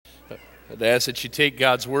I'd ask that you take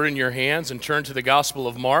God's Word in your hands and turn to the Gospel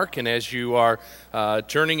of Mark. And as you are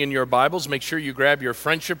turning in your Bibles, make sure you grab your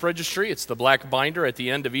friendship registry. It's the black binder at the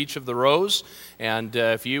end of each of the rows. And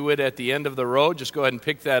if you would, at the end of the row, just go ahead and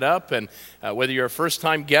pick that up. And whether you're a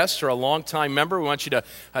first-time guest or a long-time member, we want you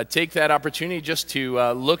to take that opportunity just to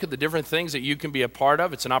look at the different things that you can be a part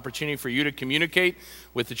of. It's an opportunity for you to communicate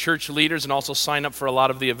with the church leaders and also sign up for a lot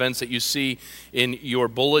of the events that you see in your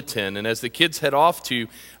bulletin. And as the kids head off to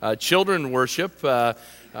children worship,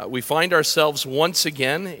 we find ourselves once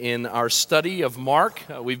again in our study of Mark.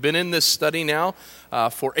 We've been in this study now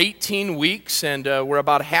for 18 weeks, and we're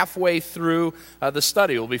about halfway through the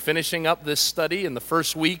study. We'll be finishing up this study in the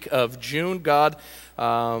first week of June, God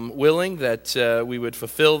willing, that we would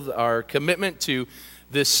fulfill our commitment to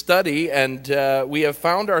this study. And we have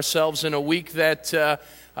found ourselves in a week that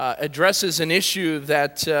addresses an issue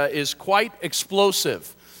that is quite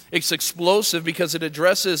explosive. It's explosive because it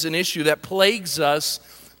addresses an issue that plagues us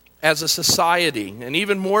as a society. And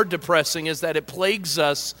even more depressing is that it plagues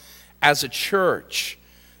us as a church.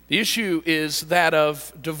 The issue is that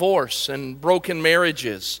of divorce and broken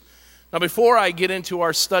marriages. Now, before I get into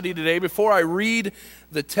our study today, before I read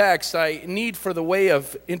the text, I need, for the way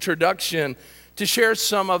of introduction, to share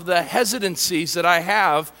some of the hesitancies that I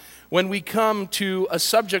have when we come to a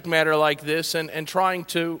subject matter like this and trying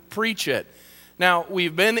to preach it. Now,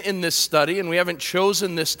 we've been in this study, and we haven't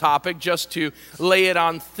chosen this topic just to lay it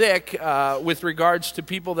on thick with regards to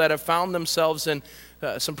people that have found themselves in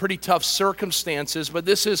some pretty tough circumstances, but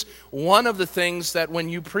this is one of the things that when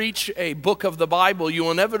you preach a book of the Bible, you will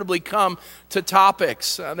inevitably come to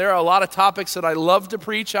topics. There are a lot of topics that I love to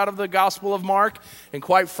preach out of the Gospel of Mark, and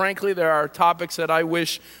quite frankly, there are topics that I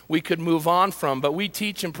wish we could move on from, but we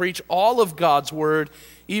teach and preach all of God's Word,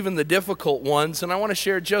 even the difficult ones, and I want to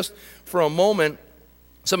share just for a moment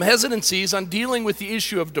some hesitancies on dealing with the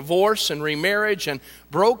issue of divorce and remarriage and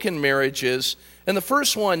broken marriages. And the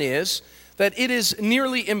first one is that it is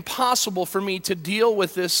nearly impossible for me to deal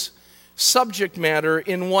with this subject matter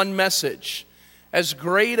in one message. As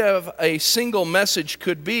great of a single message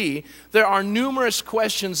could be, there are numerous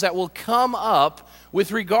questions that will come up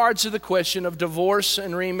with regards to the question of divorce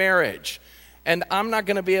and remarriage. And I'm not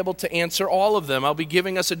going to be able to answer all of them. I'll be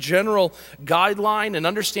giving us a general guideline and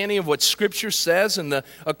understanding of what Scripture says and the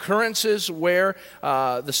occurrences where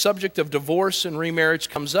the subject of divorce and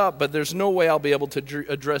remarriage comes up, but there's no way I'll be able to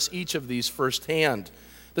address each of these firsthand.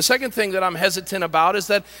 The second thing that I'm hesitant about is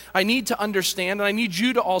that I need to understand, and I need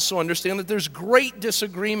you to also understand, that there's great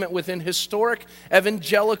disagreement within historic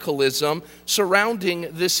evangelicalism surrounding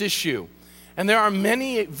this issue. And there are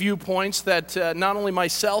many viewpoints that not only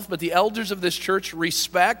myself, but the elders of this church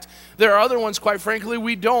respect. There are other ones, quite frankly,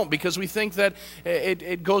 we don't, because we think that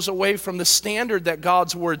it goes away from the standard that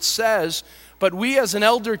God's Word says. But we as an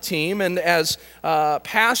elder team and as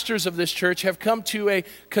pastors of this church have come to a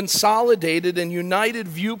consolidated and united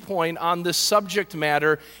viewpoint on this subject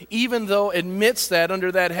matter, even though admits that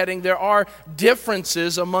under that heading there are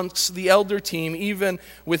differences amongst the elder team, even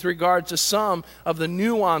with regard to some of the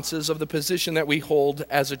nuances of the position that we hold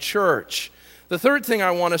as a church. The third thing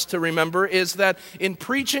I want us to remember is that in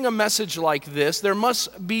preaching a message like this, there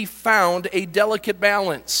must be found a delicate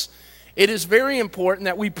balance. It is very important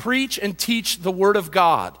that we preach and teach the Word of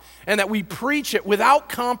God, and that we preach it without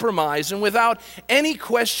compromise and without any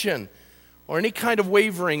question or any kind of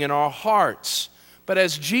wavering in our hearts. But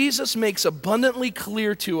as Jesus makes abundantly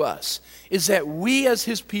clear to us, is that we as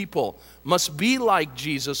His people must be like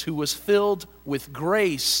Jesus, who was filled with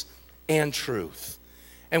grace and truth.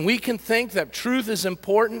 And we can think that truth is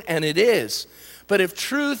important, and it is. But if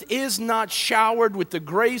truth is not showered with the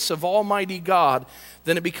grace of Almighty God,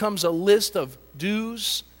 then it becomes a list of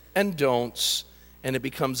do's and don'ts, and it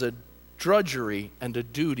becomes a drudgery and a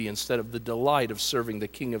duty instead of the delight of serving the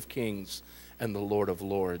King of Kings and the Lord of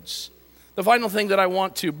Lords. The final thing that I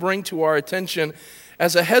want to bring to our attention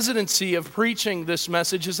as a hesitancy of preaching this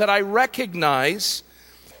message is that I recognize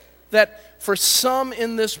that for some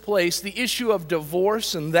in this place, the issue of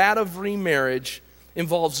divorce and that of remarriage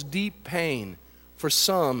involves deep pain for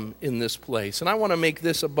some in this place. And I want to make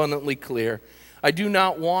this abundantly clear. I do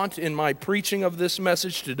not want in my preaching of this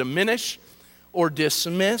message to diminish or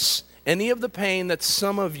dismiss any of the pain that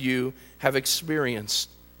some of you have experienced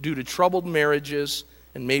due to troubled marriages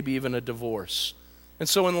and maybe even a divorce. And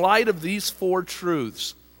so in light of these four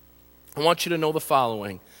truths, I want you to know the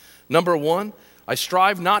following. Number one, I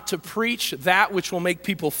strive not to preach that which will make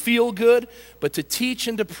people feel good, but to teach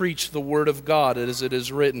and to preach the Word of God as it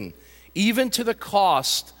is written, even to the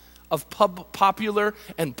cost of popular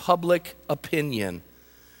and public opinion.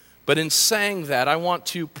 But in saying that, I want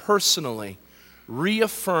to personally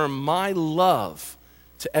reaffirm my love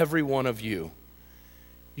to every one of you.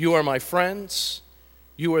 You are my friends.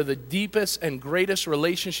 You are the deepest and greatest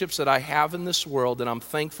relationships that I have in this world, and I'm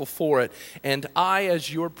thankful for it. And I,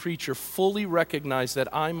 as your preacher, fully recognize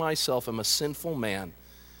that I myself am a sinful man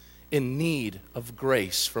in need of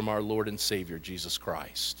grace from our Lord and Savior, Jesus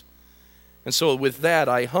Christ. And so with that,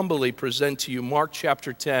 I humbly present to you Mark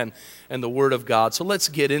chapter 10 and the Word of God. So let's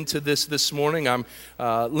get into this morning. I'm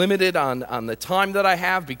limited on the time that I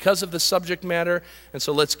have because of the subject matter, and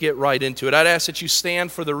so let's get right into it. I'd ask that you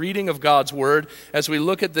stand for the reading of God's Word as we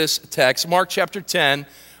look at this text, Mark chapter 10,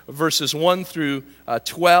 verses 1 through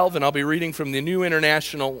 12, and I'll be reading from the New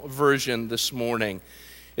International Version this morning.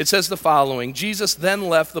 It says the following: Jesus then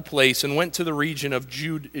left the place and went to the region of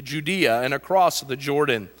Judea and across the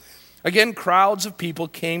Jordan. Again, crowds of people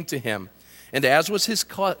came to him, and as was his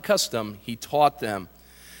custom, he taught them.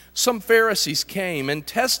 Some Pharisees came and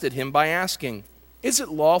tested him by asking, "Is it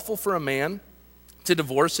lawful for a man to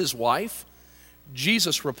divorce his wife?"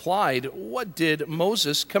 Jesus replied, "What did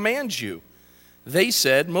Moses command you?" They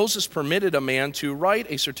said, "Moses permitted a man to write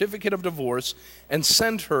a certificate of divorce and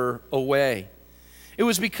send her away." "It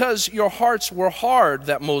was because your hearts were hard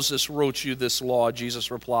that Moses wrote you this law," Jesus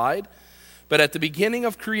replied. "But at the beginning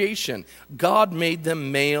of creation, God made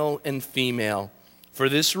them male and female. For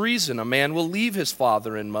this reason, a man will leave his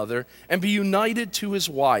father and mother and be united to his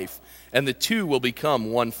wife, and the two will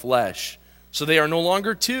become one flesh. So they are no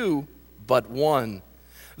longer two, but one.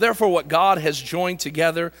 Therefore, what God has joined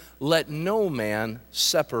together, let no man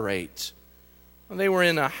separate." When they were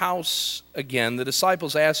in a house again, the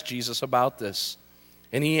disciples asked Jesus about this,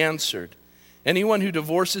 and he answered, "Anyone who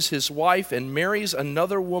divorces his wife and marries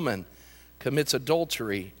another woman commits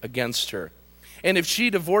adultery against her. And if she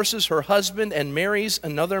divorces her husband and marries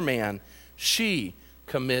another man, she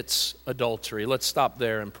commits adultery." Let's stop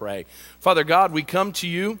there and pray. Father God, we come to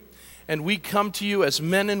you, and we come to you as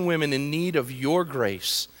men and women in need of your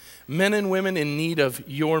grace, men and women in need of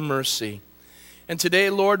your mercy. And today,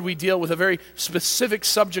 Lord, we deal with a very specific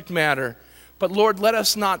subject matter. But Lord, let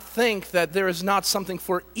us not think that there is not something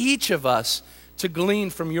for each of us to glean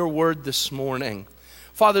from your word this morning.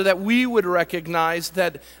 Father, that we would recognize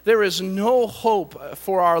that there is no hope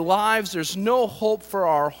for our lives, there's no hope for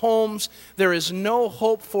our homes, there is no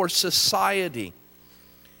hope for society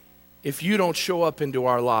if you don't show up into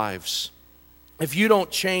our lives, if you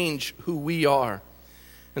don't change who we are.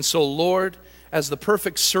 And so, Lord, as the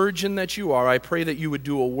perfect surgeon that you are, I pray that you would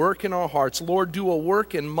do a work in our hearts. Lord, do a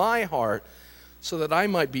work in my heart so that I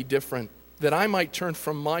might be different, that I might turn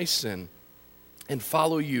from my sin and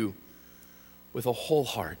follow you with a whole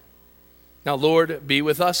heart. Now, Lord, be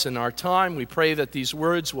with us in our time. We pray that these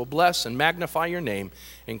words will bless and magnify your name.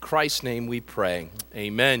 In Christ's name we pray.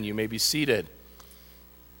 Amen. You may be seated.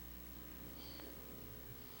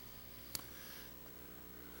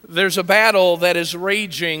 There's a battle that is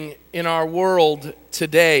raging in our world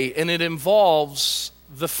today, and it involves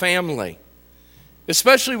the family,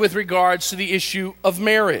 especially with regards to the issue of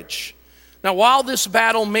marriage. Now, while this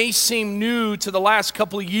battle may seem new to the last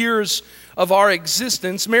couple of years of our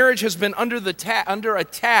existence, marriage has been under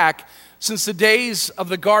attack since the days of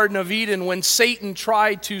the Garden of Eden, when Satan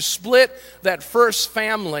tried to split that first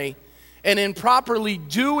family, and in properly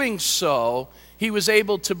doing so, he was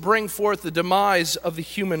able to bring forth the demise of the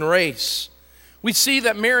human race. We see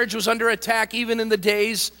that marriage was under attack even in the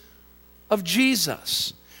days of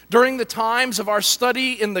Jesus. During the times of our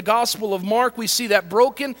study in the Gospel of Mark, we see that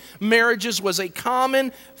broken marriages was a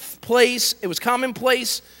commonplace. It was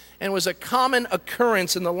commonplace and was a common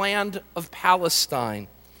occurrence in the land of Palestine.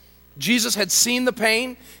 Jesus had seen the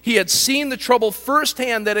pain. He had seen the trouble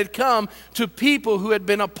firsthand that had come to people who had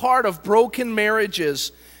been a part of broken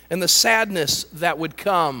marriages and the sadness that would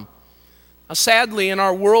come. Sadly, in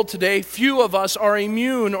our world today, few of us are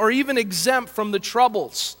immune or even exempt from the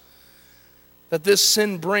troubles that this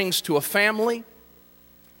sin brings to a family,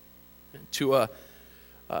 to a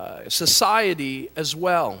society as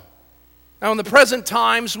well. Now, in the present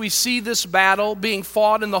times, we see this battle being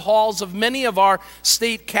fought in the halls of many of our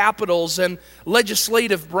state capitals and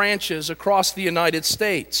legislative branches across the United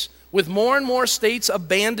States, with more and more states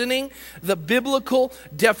abandoning the biblical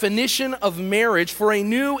definition of marriage for a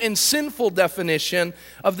new and sinful definition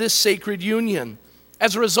of this sacred union.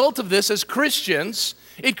 As a result of this, as Christians,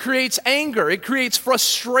 it creates anger, it creates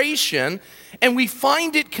frustration, and we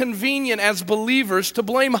find it convenient as believers to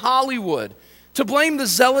blame Hollywood, to blame the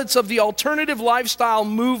zealots of the alternative lifestyle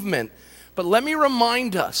movement. But let me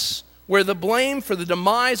remind us where the blame for the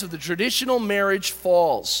demise of the traditional marriage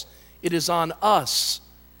falls. It is on us,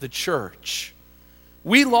 the church.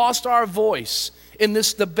 We lost our voice in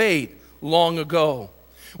this debate long ago.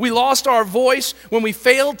 We lost our voice when we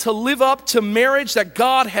failed to live up to marriage that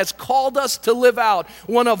God has called us to live out,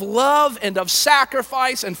 one of love and of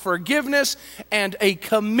sacrifice and forgiveness and a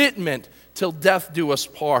commitment till death do us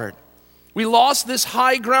part. We lost this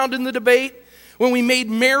high ground in the debate when we made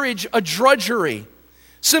marriage a drudgery,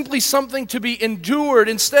 simply something to be endured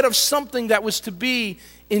instead of something that was to be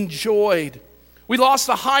enjoyed. We lost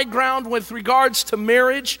the high ground with regards to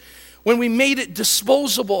marriage when we made it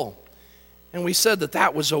disposable and we said that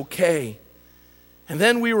that was okay. And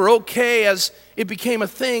then we were okay as it became a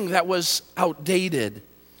thing that was outdated.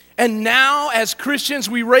 And now, as Christians,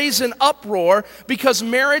 we raise an uproar because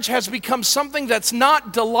marriage has become something that's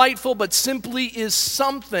not delightful, but simply is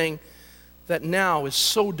something that now is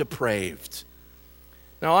so depraved.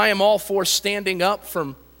 Now, I am all for standing up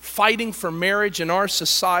from fighting for marriage in our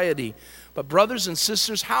society. But brothers and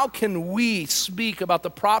sisters, how can we speak about the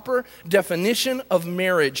proper definition of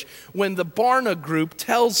marriage when the Barna Group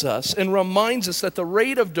tells us and reminds us that the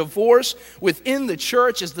rate of divorce within the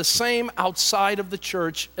church is the same outside of the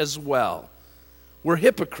church as well? We're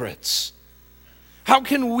hypocrites. How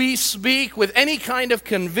can we speak with any kind of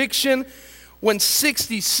conviction when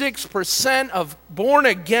 66% of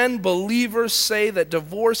born-again believers say that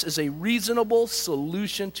divorce is a reasonable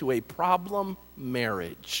solution to a problem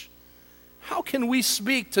marriage? How can we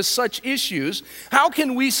speak to such issues? How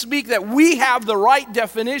can we speak that we have the right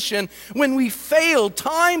definition when we fail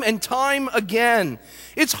time and time again?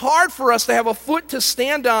 It's hard for us to have a foot to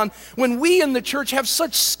stand on when we in the church have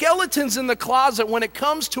such skeletons in the closet when it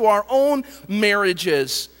comes to our own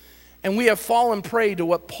marriages. And we have fallen prey to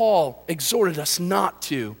what Paul exhorted us not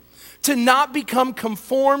to not become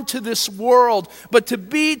conformed to this world, but to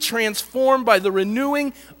be transformed by the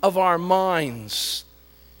renewing of our minds.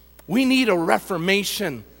 We need a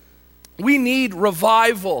reformation. We need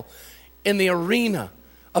revival in the arena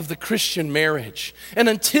of the Christian marriage. And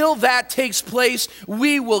until that takes place,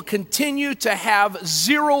 we will continue to have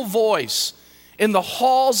zero voice in the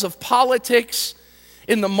halls of politics,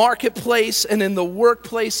 in the marketplace, and in the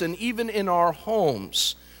workplace, and even in our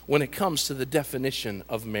homes when it comes to the definition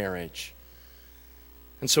of marriage.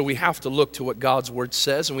 And so we have to look to what God's word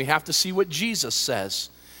says, and we have to see what Jesus says.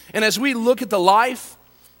 And as we look at the life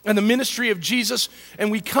and the ministry of Jesus, and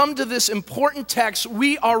we come to this important text,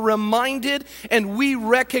 we are reminded and we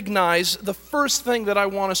recognize the first thing that I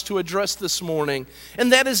want us to address this morning,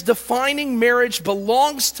 and that is defining marriage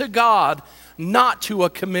belongs to God, not to a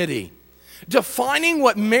committee. Defining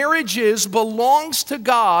what marriage is belongs to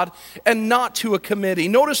God and not to a committee.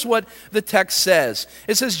 Notice what the text says.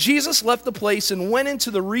 It says, Jesus left the place and went into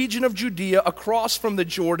the region of Judea across from the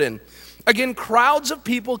Jordan. Again, crowds of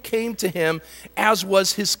people came to him, as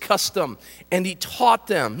was his custom, and he taught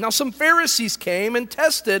them. Now, some Pharisees came and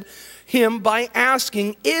tested him by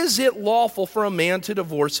asking, "Is it lawful for a man to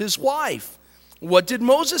divorce his wife?" "What did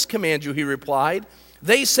Moses command you?" he replied.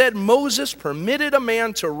 They said, "Moses permitted a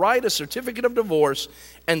man to write a certificate of divorce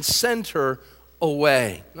and send her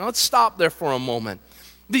away." Now, let's stop there for a moment.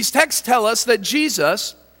 These texts tell us that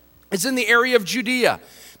Jesus is in the area of Judea.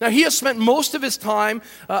 Now, he has spent most of his time,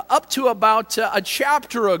 up to about a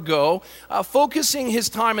chapter ago, focusing his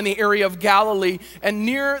time in the area of Galilee and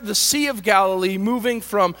near the Sea of Galilee, moving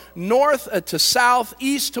from north to south,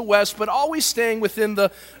 east to west, but always staying within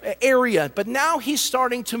the area. But now he's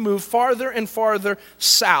starting to move farther and farther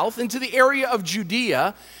south into the area of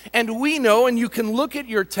Judea. And we know, and you can look at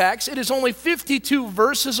your text, it is only 52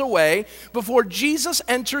 verses away before Jesus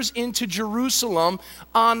enters into Jerusalem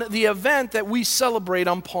on the event that we celebrate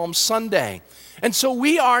on Palm Sunday. And so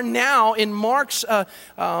we are now in Mark's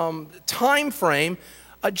time frame,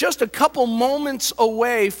 just a couple moments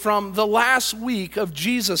away from the last week of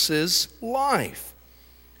Jesus' life.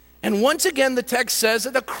 And once again, the text says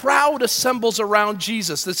that a crowd assembles around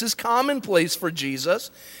Jesus. This is commonplace for Jesus.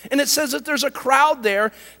 And it says that there's a crowd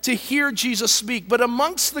there to hear Jesus speak. But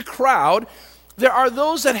amongst the crowd, there are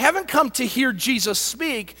those that haven't come to hear Jesus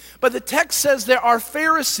speak, but the text says there are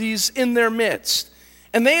Pharisees in their midst.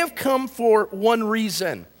 And they have come for one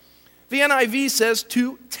reason. The NIV says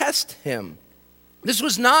to test him. This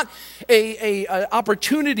was not an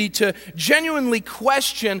opportunity to genuinely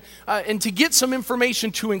question and to get some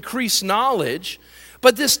information to increase knowledge.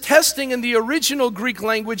 But this testing in the original Greek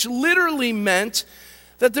language literally meant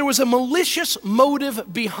that there was a malicious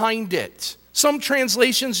motive behind it. Some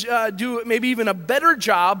translations do maybe even a better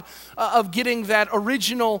job of getting that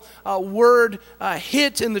original word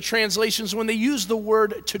hit in the translations when they use the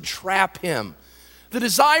word to trap him. The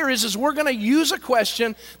desire is we're going to use a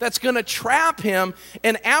question that's going to trap him,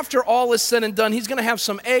 and after all is said and done, he's going to have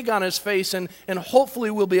some egg on his face, and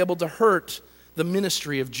hopefully we'll be able to hurt the the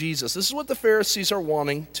ministry of Jesus. This is what the Pharisees are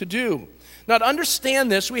wanting to do. Now, to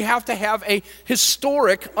understand this, we have to have a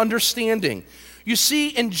historic understanding. You see,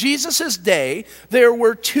 in Jesus' day, there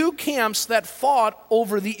were two camps that fought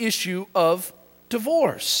over the issue of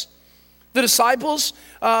divorce. The disciples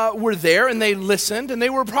were there, and they listened, and they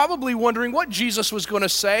were probably wondering what Jesus was going to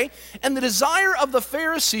say. And the desire of the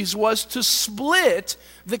Pharisees was to split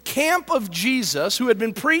the camp of Jesus, who had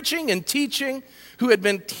been preaching and teaching, who had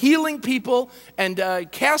been healing people and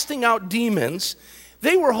casting out demons.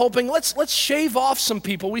 They were hoping, let's shave off some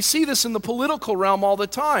people. We see this in the political realm all the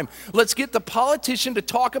time. Let's get the politician to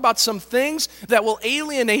talk about some things that will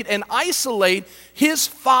alienate and isolate his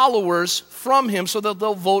followers from him so that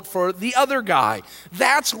they'll vote for the other guy.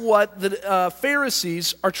 That's what the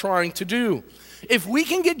Pharisees are trying to do. If we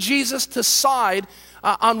can get Jesus to side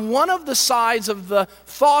on one of the sides of the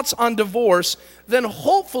thoughts on divorce, then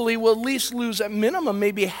hopefully we'll at least lose at minimum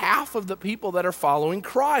maybe half of the people that are following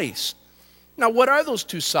Christ. Now, what are those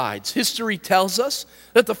two sides? History tells us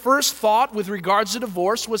that the first thought with regards to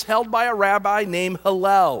divorce was held by a rabbi named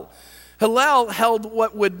Hillel. Hillel held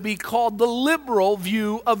what would be called the liberal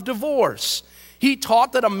view of divorce. He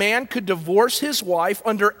taught that a man could divorce his wife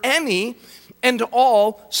under any and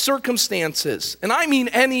all circumstances. And I mean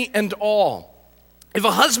any and all. If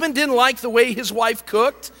a husband didn't like the way his wife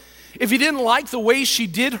cooked, if he didn't like the way she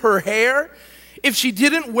did her hair, if she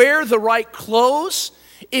didn't wear the right clothes,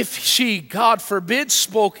 if she, God forbid,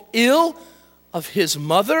 spoke ill of his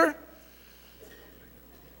mother,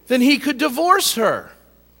 then he could divorce her.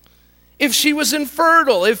 If she was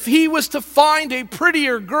infertile, if he was to find a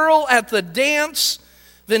prettier girl at the dance,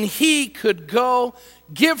 then he could go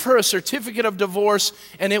give her a certificate of divorce,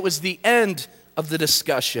 and it was the end of the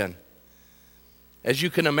discussion. As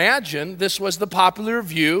you can imagine, this was the popular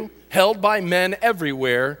view held by men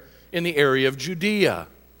everywhere in the area of Judea.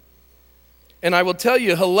 And I will tell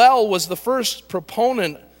you, Hillel was the first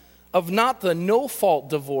proponent of not the no-fault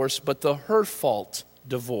divorce, but the her-fault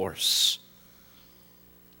divorce.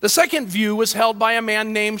 The second view was held by a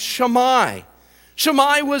man named Shammai.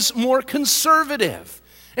 Shammai was more conservative.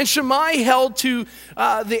 And Shammai held to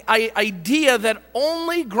the idea that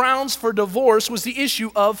only grounds for divorce was the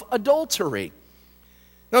issue of adultery.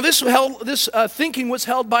 Now, this thinking was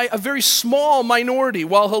held by a very small minority,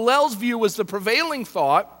 while Hillel's view was the prevailing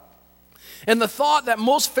thought. And the thought that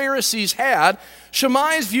most Pharisees had,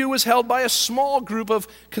 Shammai's view was held by a small group of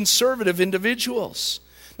conservative individuals.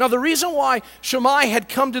 Now, the reason why Shammai had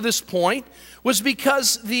come to this point was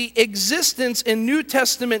because the existence in New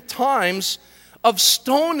Testament times of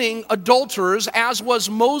stoning adulterers, as was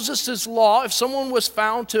Moses' law. If someone was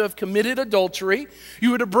found to have committed adultery, you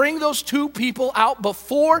were to bring those two people out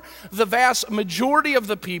before the vast majority of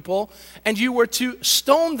the people, and you were to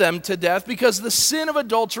stone them to death, because the sin of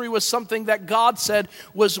adultery was something that God said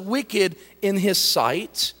was wicked in his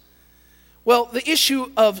sight. Well, the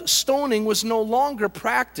issue of stoning was no longer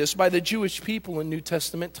practiced by the Jewish people in New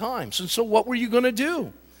Testament times. And so what were you going to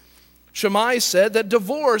do? Shammai said that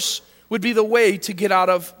divorce would be the way to get out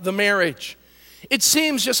of the marriage. It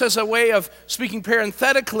seems, just as a way of speaking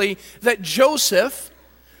parenthetically, that Joseph,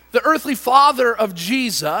 the earthly father of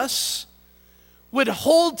Jesus, would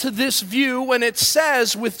hold to this view when it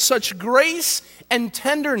says with such grace and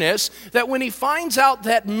tenderness that when he finds out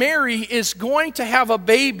that Mary is going to have a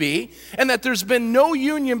baby and that there's been no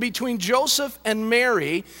union between Joseph and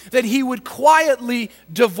Mary, that he would quietly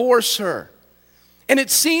divorce her. And it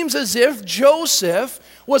seems as if Joseph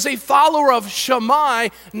was a follower of Shammai,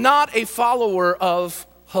 not a follower of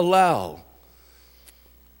Hillel.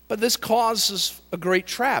 But this causes a great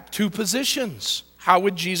trap. Two positions. How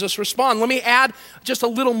would Jesus respond? Let me add just a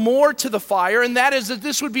little more to the fire, and that is that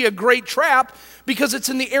this would be a great trap because it's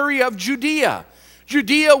in the area of Judea.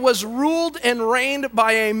 Judea was ruled and reigned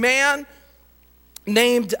by a man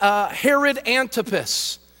named Herod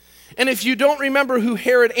Antipas. And if you don't remember who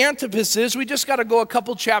Herod Antipas is, we just got to go a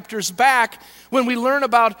couple chapters back when we learn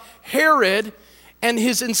about Herod and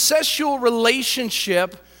his incestual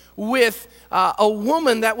relationship with a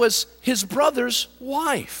woman that was his brother's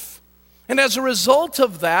wife. And as a result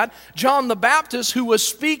of that, John the Baptist, who was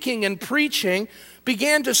speaking and preaching,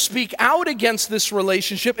 began to speak out against this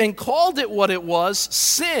relationship and called it what it was,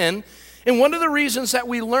 sin. And one of the reasons that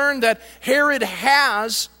we learn that Herod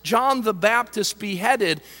has John the Baptist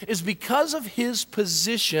beheaded is because of his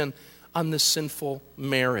position on this sinful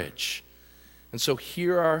marriage. And so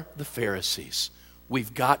here are the Pharisees.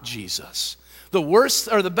 We've got Jesus. The worst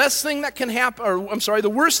or the best thing that can happen, the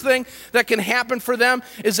worst thing that can happen for them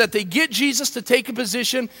is that they get Jesus to take a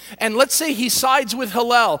position, and let's say he sides with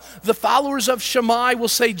Hillel. The followers of Shammai will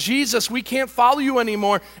say, Jesus, we can't follow you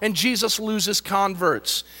anymore, and Jesus loses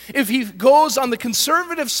converts. If he goes on the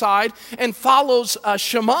conservative side and follows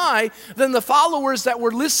Shammai, then the followers that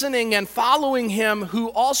were listening and following him, who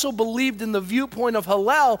also believed in the viewpoint of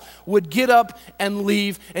Hillel, would get up and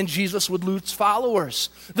leave, and Jesus would lose followers.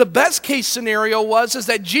 The best case scenario is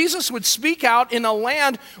that Jesus would speak out in a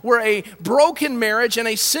land where a broken marriage and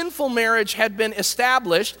a sinful marriage had been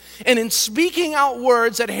established, and in speaking out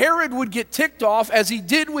words that Herod would get ticked off, as he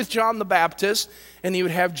did with John the Baptist, and he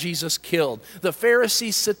would have Jesus killed. The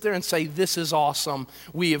Pharisees sit there and say, this is awesome.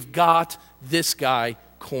 We have got this guy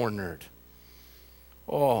cornered.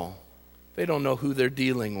 Oh, they don't know who they're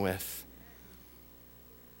dealing with.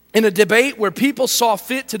 In a debate where people saw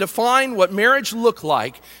fit to define what marriage looked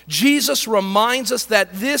like, Jesus reminds us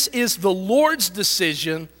that this is the Lord's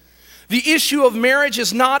decision. The issue of marriage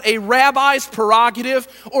is not a rabbi's prerogative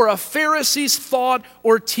or a Pharisee's thought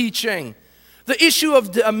or teaching. The issue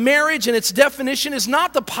of marriage and its definition is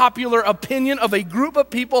not the popular opinion of a group of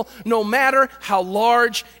people, no matter how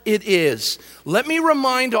large it is. Let me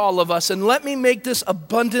remind all of us, and let me make this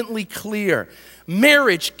abundantly clear.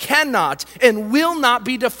 Marriage cannot and will not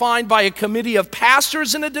be defined by a committee of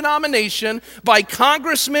pastors in a denomination, by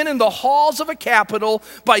congressmen in the halls of a capitol,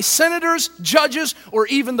 by senators, judges, or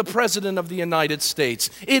even the President of the United States.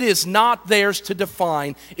 It is not theirs to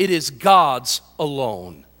define. It is God's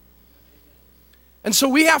alone. And so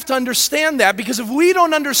we have to understand that, because if we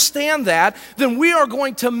don't understand that, then we are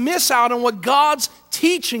going to miss out on what God's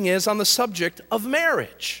teaching is on the subject of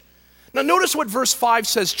marriage. Now notice what verse 5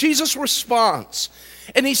 says. Jesus responds,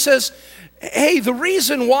 and he says, hey, the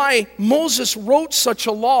reason why Moses wrote such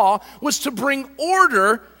a law was to bring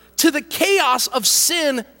order to the chaos of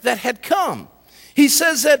sin that had come. He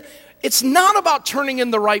says that it's not about turning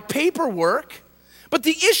in the right paperwork, but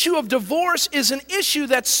the issue of divorce is an issue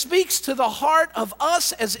that speaks to the heart of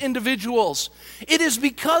us as individuals. It is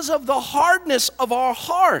because of the hardness of our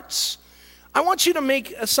hearts. I want you to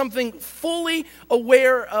make something fully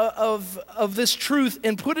aware of this truth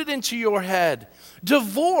and put it into your head.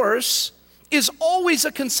 Divorce is always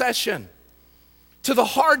a concession to the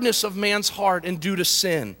hardness of man's heart and due to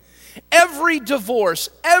sin. Every divorce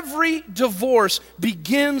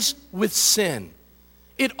begins with sin.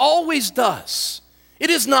 It always does. It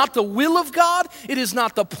is not the will of God, it is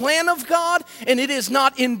not the plan of God, and it is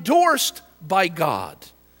not endorsed by God.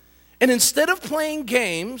 And instead of playing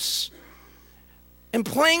games and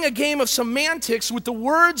playing a game of semantics with the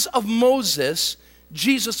words of Moses,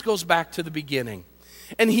 Jesus goes back to the beginning.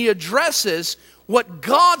 And he addresses what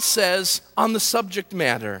God says on the subject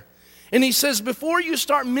matter. And he says, before you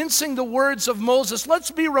start mincing the words of Moses,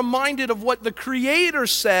 let's be reminded of what the Creator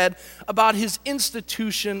said about his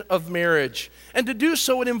institution of marriage. And to do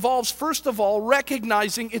so, it involves, first of all,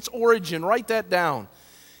 recognizing its origin. Write that down.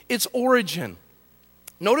 Its origin.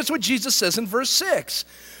 Notice what Jesus says in verse 6.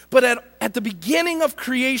 But at the beginning of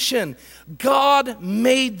creation, God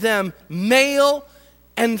made them male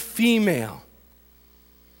and female.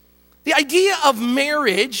 The idea of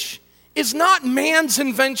marriage is not man's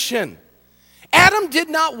invention. Adam did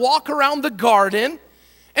not walk around the garden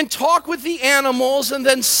and talk with the animals and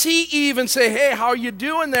then see Eve and say, hey, how are you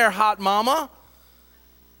doing there, hot mama?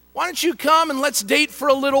 Why don't you come and let's date for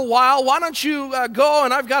a little while? Why don't you go,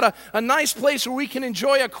 and I've got a nice place where we can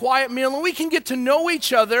enjoy a quiet meal and we can get to know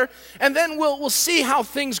each other, and then we'll see how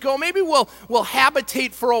things go. Maybe we'll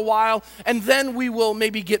habitate for a while, and then we will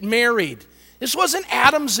maybe get married. This wasn't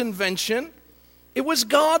Adam's invention. It was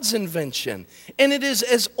God's invention. And it is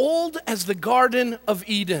as old as the Garden of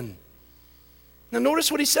Eden. Now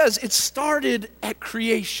notice what he says. It started at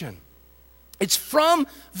creation. It's from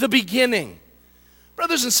the beginning.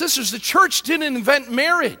 Brothers and sisters, the church didn't invent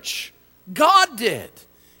marriage. God did.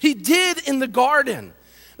 He did in the garden.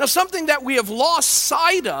 Now, something that we have lost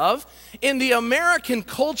sight of in the American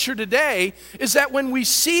culture today is that when we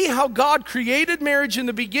see how God created marriage in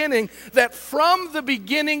the beginning, that from the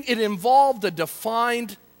beginning it involved a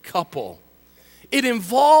defined couple. It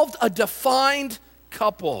involved a defined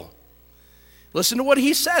couple. Listen to what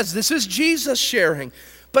he says. This is Jesus sharing.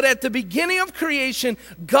 But at the beginning of creation,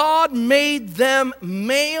 God made them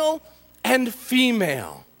male and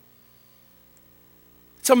female.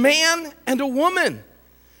 It's a man and a woman.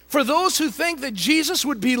 For those who think that Jesus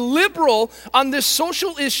would be liberal on this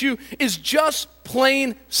social issue is just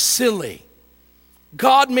plain silly.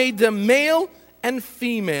 God made them male and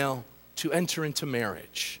female to enter into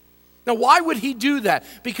marriage. Now, why would he do that?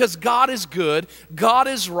 Because God is good, God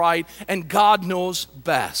is right, and God knows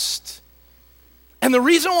best. And the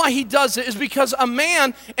reason why he does it is because a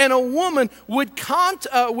man and a woman would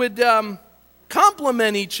complement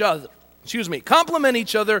each other. Complement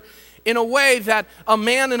each other in a way that a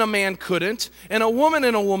man and a man couldn't, and a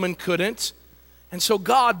woman couldn't. And so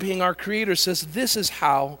God, being our creator, says this is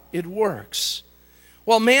how it works.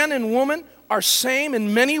 While man and woman are same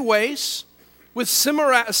in many ways, with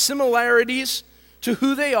similarities to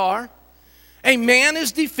who they are, a man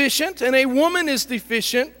is deficient and a woman is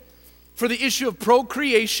deficient for the issue of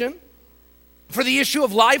procreation, for the issue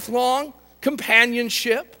of lifelong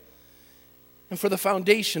companionship, and for the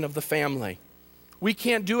foundation of the family. We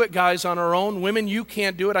can't do it, guys, on our own. Women, you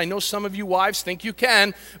can't do it. I know some of you wives think you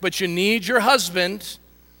can, but you need your husband.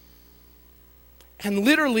 And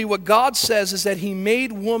literally what God says is that he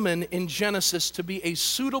made woman in Genesis to be a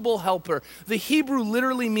suitable helper. The Hebrew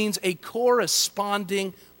literally means a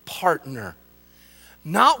corresponding partner.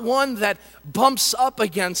 Not one that bumps up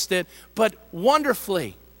against it, but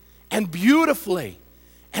wonderfully and beautifully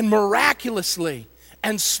and miraculously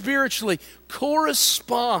and spiritually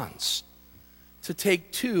corresponds to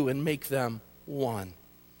take two and make them one.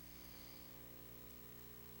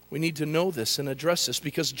 We need to know this and address this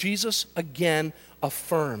because Jesus again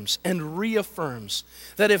affirms and reaffirms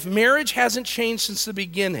that if marriage hasn't changed since the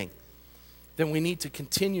beginning, then we need to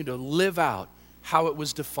continue to live out how it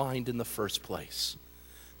was defined in the first place.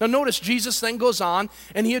 Now notice Jesus then goes on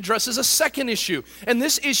and he addresses a second issue. And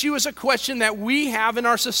this issue is a question that we have in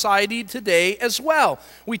our society today as well.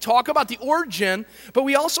 We talk about the origin, but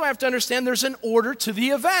we also have to understand there's an order to the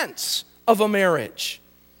events of a marriage.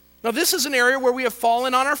 Now this is an area where we have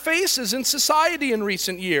fallen on our faces in society in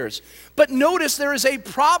recent years. But notice there is a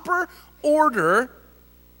proper order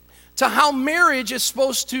to how marriage is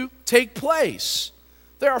supposed to take place.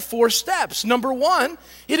 There are 4 steps. Number 1,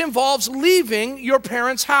 it involves leaving your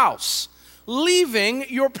parents' house. Leaving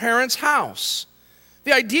your parents' house.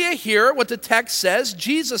 The idea here, what the text says,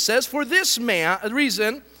 Jesus says, for this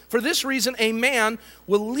reason, a man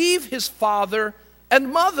will leave his father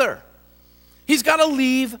and mother. He's got to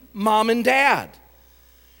leave mom and dad.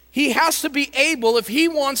 He has to be able, if he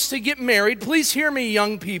wants to get married, please hear me,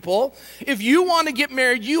 young people, if you want to get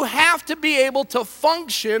married, you have to be able to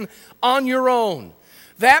function on your own.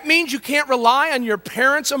 That means you can't rely on your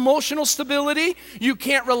parents' emotional stability. You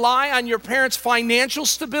can't rely on your parents' financial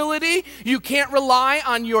stability. You can't rely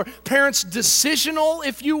on your parents' decisional,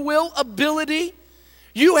 if you will, ability.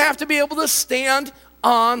 You have to be able to stand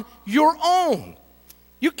on your own.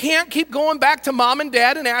 You can't keep going back to mom and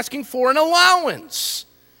dad and asking for an allowance.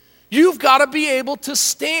 You've got to be able to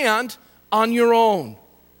stand on your own.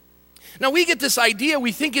 Now we get this idea,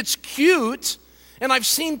 we think it's cute. And I've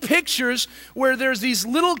seen pictures where there's these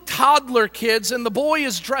little toddler kids and the boy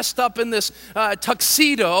is dressed up in this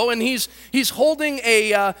tuxedo and he's holding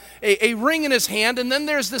a ring in his hand, and then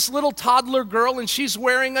there's this little toddler girl and she's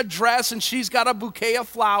wearing a dress and she's got a bouquet of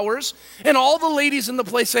flowers, and all the ladies in the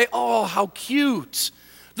place say, oh, how cute.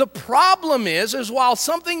 The problem is while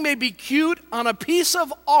something may be cute on a piece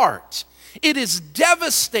of art, it is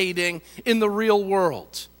devastating in the real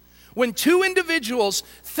world. When 2 individuals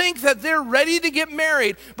think that they're ready to get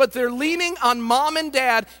married, but they're leaning on mom and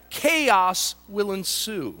dad, chaos will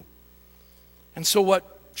ensue. And so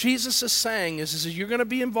what Jesus is saying is you're going to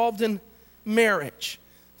be involved in marriage,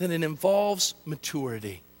 then it involves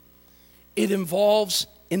maturity. It involves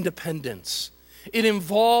independence. It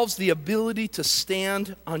involves the ability to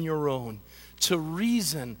stand on your own, to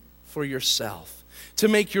reason for yourself, to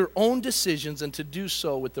make your own decisions, and to do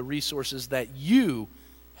so with the resources that you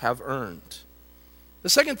have earned. The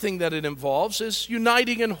second thing that it involves is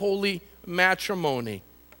uniting in holy matrimony.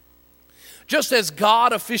 Just as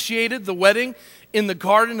God officiated the wedding in the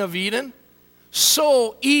Garden of Eden,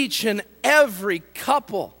 so each and every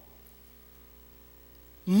couple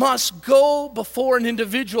must go before an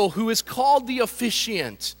individual who is called the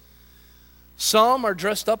officiant. Some are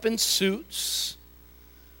dressed up in suits,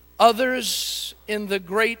 others in the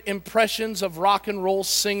great impressions of rock and roll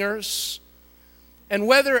singers. And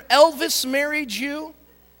whether Elvis married you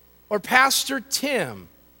or Pastor Tim,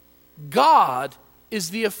 God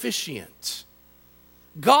is the officiant.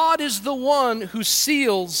 God is the one who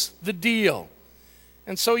seals the deal.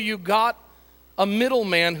 And so you got a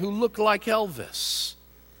middleman who looked like Elvis.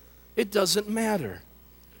 It doesn't matter.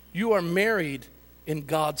 You are married in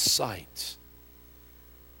God's sight.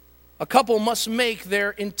 A couple must make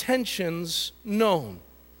their intentions known.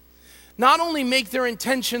 Not only make their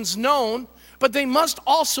intentions known, but they must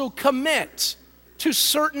also commit to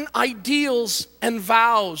certain ideals and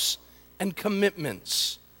vows and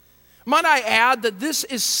commitments. Might I add that this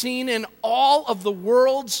is seen in all of the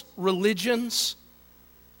world's religions?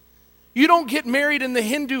 You don't get married in the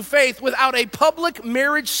Hindu faith without a public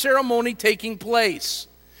marriage ceremony taking place.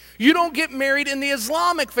 You don't get married in the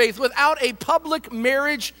Islamic faith without a public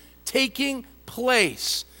marriage taking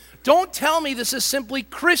place. Don't tell me this is simply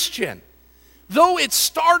Christian. Though it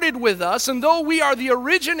started with us, and though we are the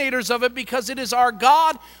originators of it because it is our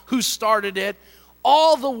God who started it,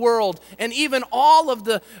 all the world and even all of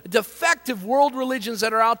the defective world religions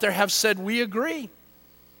that are out there have said, we agree.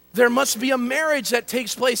 There must be a marriage that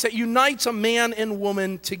takes place that unites a man and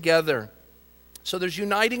woman together. So there's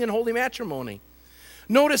uniting in holy matrimony.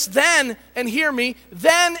 Notice then, and hear me,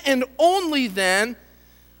 then and only then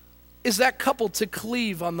is that couple to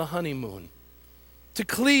cleave on the honeymoon. To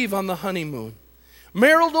cleave on the honeymoon.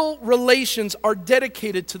 Marital relations are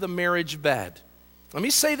dedicated to the marriage bed. Let me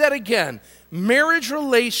say that again. Marriage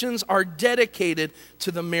relations are dedicated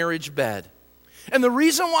to the marriage bed. And the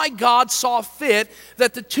reason why God saw fit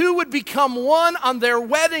that the two would become one on their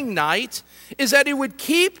wedding night is that it would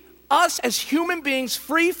keep us as human beings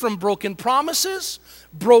free from broken promises,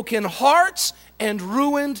 broken hearts, and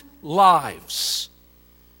ruined lives.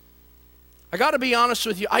 I got to be honest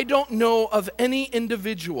with you, I don't know of any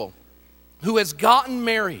individual who has gotten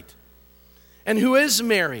married and who is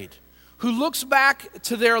married who looks back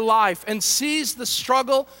to their life and sees the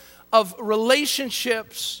struggle of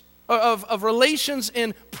relationships, of relations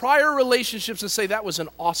in prior relationships and say, that was an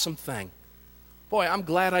awesome thing. Boy, I'm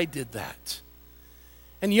glad I did that.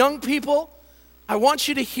 And young people, I want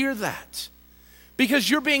you to hear that. Because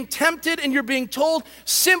you're being tempted and you're being told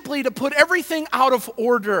simply to put everything out of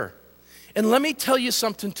order. And let me tell you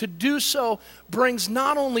something, to do so brings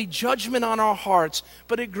not only judgment on our hearts,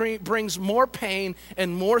 but it brings more pain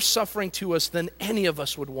and more suffering to us than any of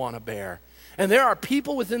us would want to bear. And there are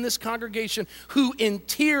people within this congregation who in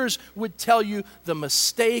tears would tell you the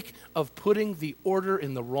mistake of putting the order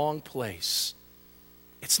in the wrong place.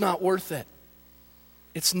 It's not worth it.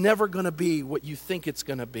 It's never going to be what you think it's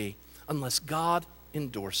going to be unless God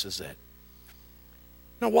endorses it.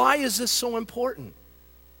 Now, why is this so important?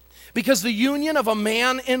 Because the union of a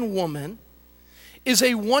man and woman is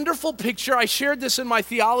a wonderful picture. I shared this in my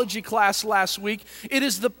theology class last week. It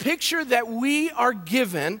is the picture that we are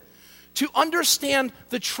given to understand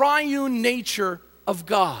the triune nature of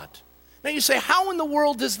God. Now you say, how in the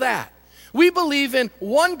world is that? We believe in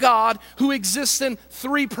one God who exists in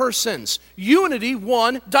three persons. Unity,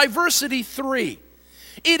 one. Diversity, three.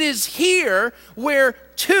 It is here where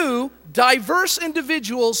two diverse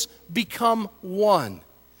individuals become one.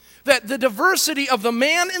 That the diversity of the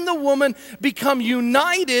man and the woman become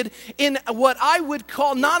united in what I would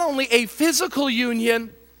call not only a physical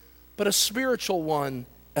union, but a spiritual one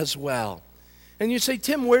as well. And you say,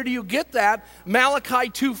 Tim, where do you get that?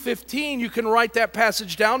 Malachi 2:15, you can write that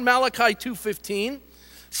passage down. Malachi 2:15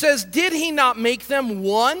 says, did he not make them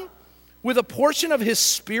one with a portion of his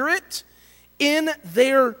spirit in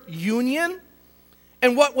their union?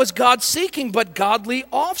 And what was God seeking but godly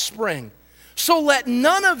offspring? So let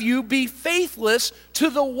none of you be faithless to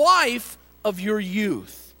the wife of your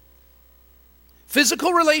youth.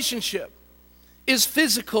 Physical relationship is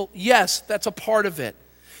physical. Yes, that's a part of it.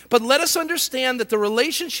 But let us understand that the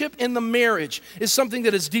relationship in the marriage is something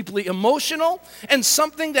that is deeply emotional and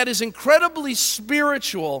something that is incredibly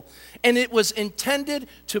spiritual, and it was intended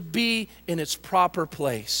to be in its proper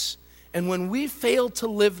place. And when we fail to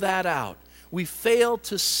live that out, we fail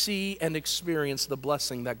to see and experience the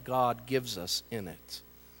blessing that God gives us in it.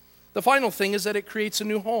 The final thing is that it creates a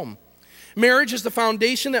new home. Marriage is the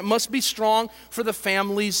foundation that must be strong for the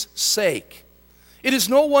family's sake. It is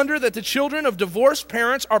no wonder that the children of divorced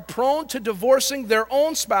parents are prone to divorcing their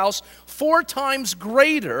own spouse 4 times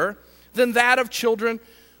greater than that of children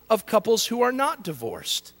of couples who are not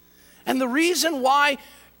divorced. And the reason why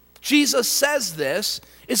Jesus says this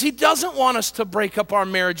is he doesn't want us to break up our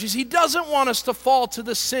marriages. He doesn't want us to fall to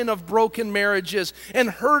the sin of broken marriages and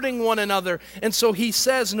hurting one another. And so he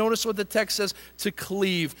says, notice what the text says, to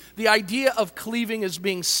cleave. The idea of cleaving is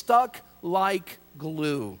being stuck like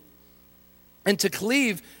glue. And to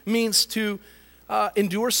cleave means to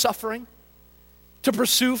endure suffering, to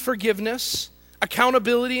pursue forgiveness,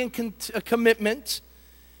 accountability and commitment,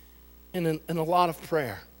 and a lot of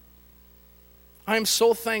prayer. I am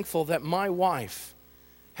so thankful that my wife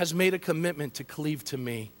has made a commitment to cleave to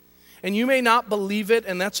me. And you may not believe it,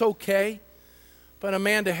 and that's okay, but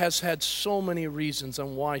Amanda has had so many reasons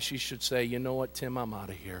on why she should say, you know what, Tim, I'm out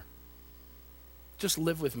of here. Just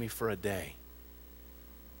live with me for a day.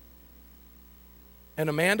 And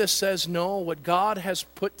Amanda says, no, what God has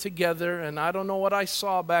put together, and I don't know what I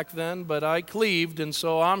saw back then, but I cleaved, and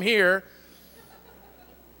so I'm here.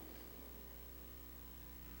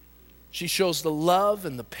 She shows the love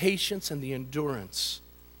and the patience and the endurance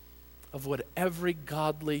of what every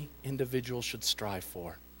godly individual should strive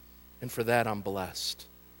for. And for that, I'm blessed.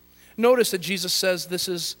 Notice that Jesus says this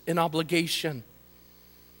is an obligation.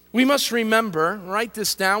 We must remember, write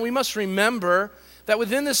this down, we must remember that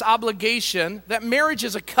within this obligation, that marriage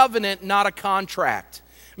is a covenant, not a contract.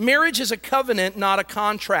 Marriage is a covenant, not a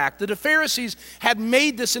contract. The Pharisees had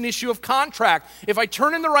made this an issue of contract. If I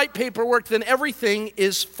turn in the right paperwork, then everything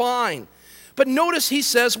is fine. But notice he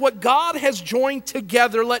says, what God has joined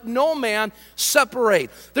together, let no man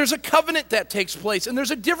separate. There's a covenant that takes place, and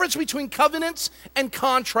there's a difference between covenants and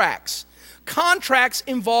contracts. Contracts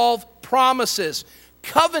involve promises.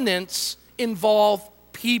 Covenants involve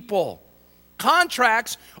people.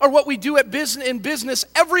 Contracts are what we do in business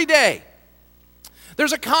every day.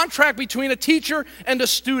 There's a contract between a teacher and a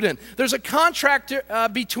student. There's a contract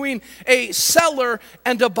between a seller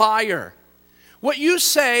and a buyer. What you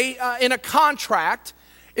say in a contract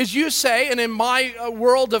is you say, and in my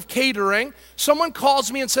world of catering, someone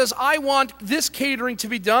calls me and says, I want this catering to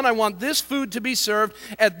be done. I want this food to be served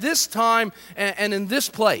at this time and in this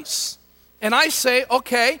place. And I say,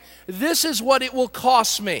 okay, this is what it will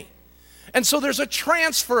cost me. And so there's a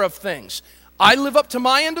transfer of things. I live up to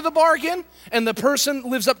my end of the bargain, and the person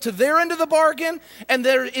lives up to their end of the bargain, and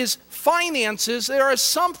there is finances, there is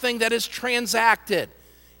something that is transacted.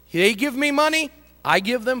 They give me money, I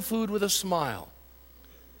give them food with a smile.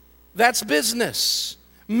 That's business.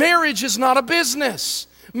 Marriage is not a business.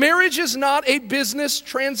 Marriage is not a business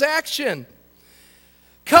transaction.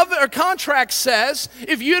 Contract says,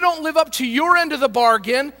 if you don't live up to your end of the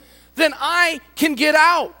bargain, then I can get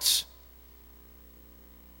out.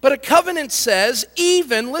 But a covenant says,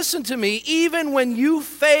 listen to me, even when you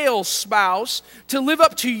fail, spouse, to live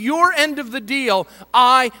up to your end of the deal,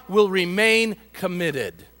 I will remain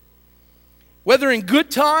committed. Whether in good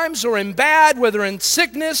times or in bad, whether in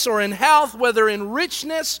sickness or in health, whether in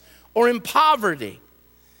richness or in poverty.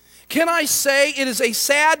 Can I say it is a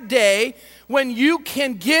sad day when you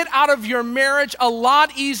can get out of your marriage a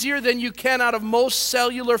lot easier than you can out of most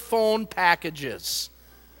cellular phone packages?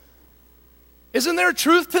 Isn't there a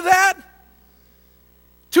truth to that?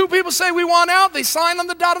 Two people say we want out, they sign on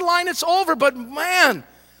the dotted line, it's over. But man,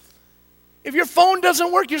 if your phone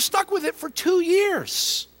doesn't work, you're stuck with it for 2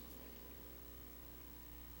 years.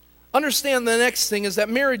 Understand the next thing is that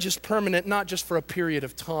marriage is permanent, not just for a period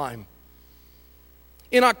of time.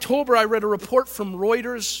 In October, I read a report from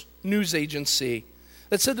Reuters news agency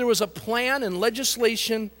that said there was a plan and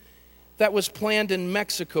legislation that was planned in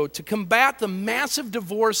Mexico to combat the massive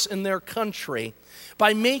divorce in their country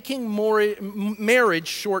by making marriage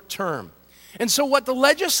short-term. And so what the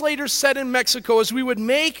legislators said in Mexico is we would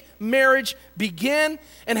make marriage begin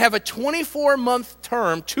and have a 24-month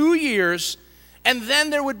term, 2 years, and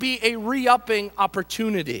then there would be a re-upping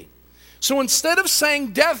opportunity. So instead of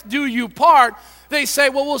saying, death do you part, they say,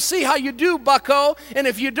 well, we'll see how you do, bucko, and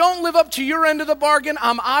if you don't live up to your end of the bargain,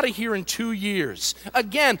 I'm out of here in 2 years.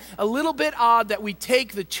 Again, a little bit odd that we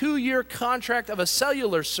take the 2-year contract of a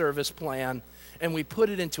cellular service plan and we put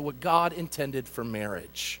it into what God intended for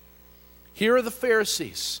marriage. Here are the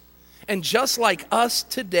Pharisees, and just like us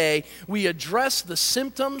today, we address the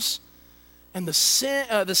symptoms and the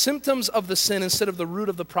symptoms of the sin instead of the root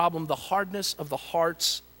of the problem, the hardness of the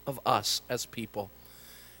hearts of us as people.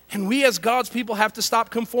 And we as God's people have to stop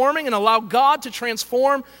conforming and allow God to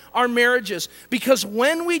transform our marriages. Because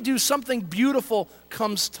when we do, something beautiful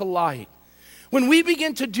comes to light. When we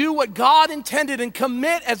begin to do what God intended and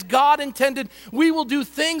commit as God intended, we will do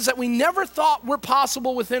things that we never thought were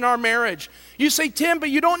possible within our marriage. You say, Tim, but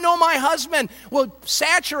you don't know my husband. Well,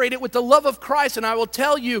 saturate it with the love of Christ, and I will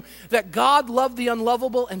tell you that God loved the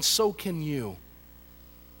unlovable, and so can you.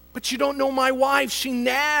 But you don't know my wife. She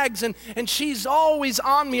nags, and she's always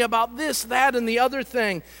on me about this, that, and the other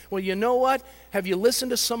thing. Well, you know what? Have you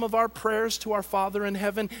listened to some of our prayers to our Father in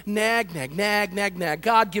heaven? Nag, nag, nag, nag, nag.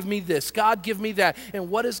 God, give me this. God, give me that. And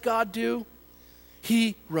what does God do?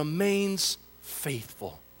 He remains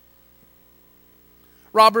faithful.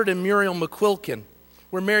 Robert and Muriel McQuilkin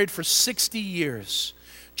were married for 60 years.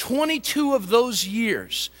 22 of those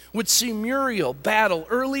years would see Muriel battle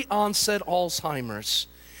early onset Alzheimer's.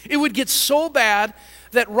 It would get so bad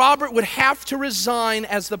that Robert would have to resign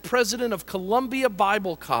as the president of Columbia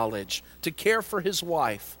Bible College to care for his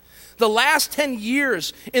wife. The last 10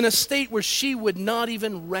 years in a state where she would not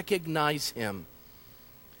even recognize him.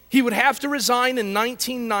 He would have to resign in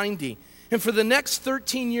 1990, and for the next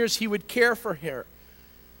 13 years he would care for her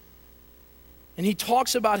And he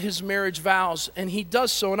talks about his marriage vows, and he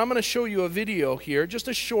does so, and I'm going to show you a video here, just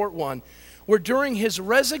a short one, where during his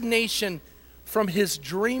resignation from his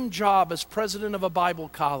dream job as president of a Bible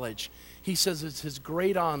college, he says it's his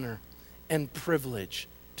great honor and privilege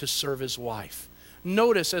to serve his wife.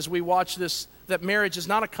 Notice as we watch this that marriage is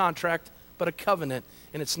not a contract, but a covenant,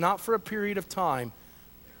 and it's not for a period of time,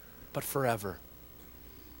 but forever.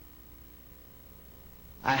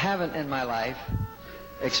 I haven't in my life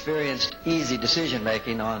experienced easy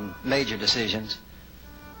decision-making on major decisions,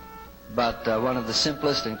 but one of the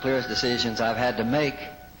simplest and clearest decisions I've had to make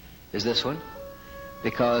is this one,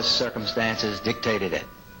 because circumstances dictated it.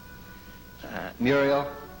 Muriel,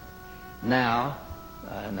 now,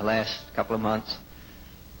 in the last couple of months,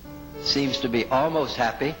 seems to be almost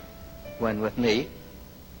happy when with me,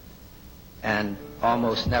 and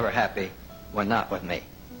almost never happy when not with me.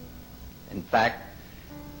 In fact,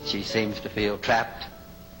 she seems to feel trapped,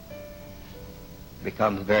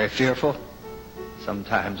 becomes very fearful,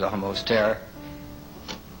 sometimes almost terror.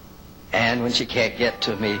 And when she can't get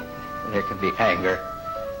to me, there can be anger.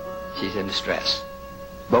 She's in distress.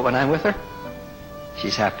 But when I'm with her,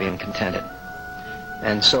 she's happy and contented.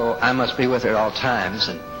 And so I must be with her at all times.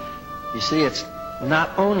 And you see, it's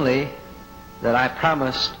not only that I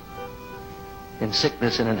promised in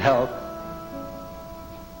sickness and in health,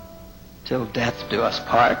 till death do us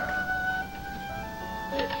part.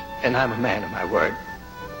 And I'm a man of my word.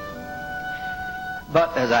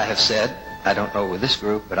 But as I have said, I don't know with this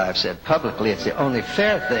group, but I've said publicly, it's the only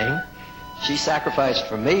fair thing. She sacrificed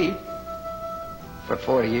for me for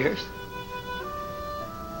 40 years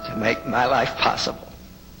to make my life possible.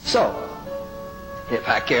 So, if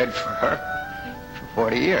I cared for her for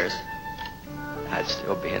 40 years, I'd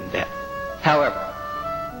still be in debt. However,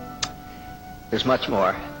 there's much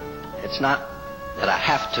more. It's not that I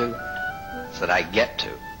have to, it's that I get to.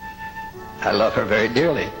 I love her very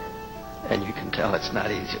dearly, and you can tell it's not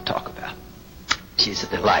easy to talk about. She's a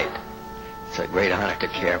delight. It's a great honor to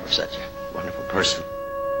care for such a wonderful person.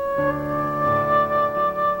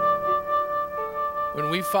 When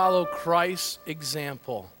we follow Christ's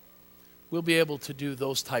example, we'll be able to do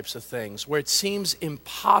those types of things where it seems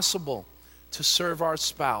impossible to serve our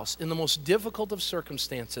spouse. In the most difficult of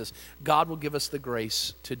circumstances, God will give us the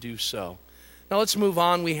grace to do so. Now let's move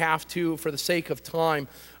on. We have to, for the sake of time,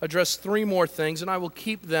 address 3 more things, and I will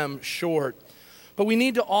keep them short. But we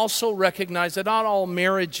need to also recognize that not all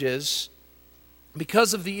marriages,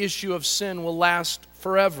 because of the issue of sin, will last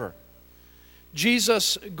forever.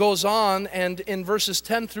 Jesus goes on, and in verses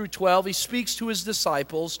 10 through 12, he speaks to his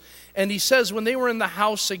disciples, and he says when they were in the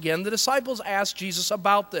house again, the disciples asked Jesus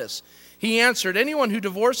about this. He answered, "Anyone who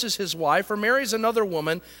divorces his wife or marries another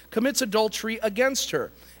woman commits adultery against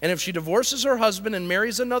her. And if she divorces her husband and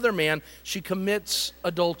marries another man, she commits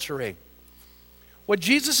adultery." What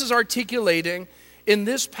Jesus is articulating in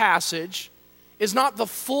this passage is not the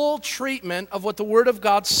full treatment of what the Word of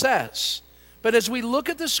God says. But as we look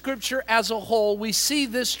at the Scripture as a whole, we see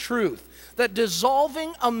this truth, that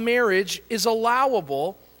dissolving a marriage is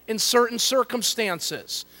allowable in certain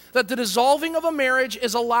circumstances. That the dissolving of a marriage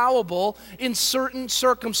is allowable in certain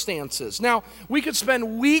circumstances. Now, we could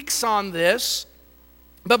spend weeks on this,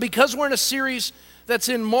 but because we're in a series that's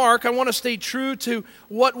in Mark, I want to stay true to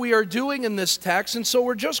what we are doing in this text, and so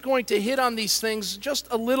we're just going to hit on these things just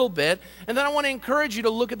a little bit, and then I want to encourage you to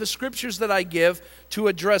look at the scriptures that I give to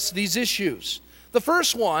address these issues. The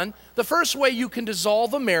first way you can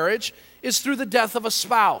dissolve a marriage is through the death of a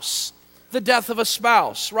spouse. The death of a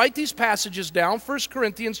spouse. Write these passages down, 1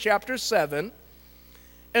 Corinthians chapter 7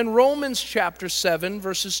 and Romans chapter 7,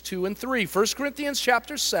 verses 2 and 3. 1 Corinthians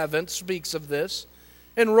chapter 7 speaks of this,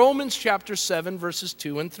 and Romans chapter 7, verses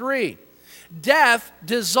 2 and 3. Death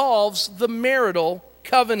dissolves the marital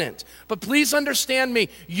covenant. But please understand me,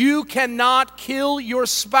 you cannot kill your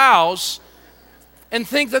spouse and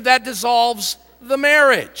think that that dissolves the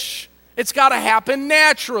marriage. It's got to happen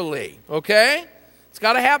naturally, okay? It's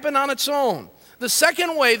got to happen on its own. The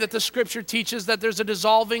second way that the Scripture teaches that there's a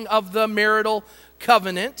dissolving of the marital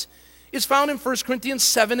covenant is found in 1 Corinthians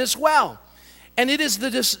 7 as well. And it is the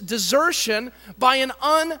desertion by an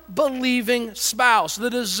unbelieving spouse. The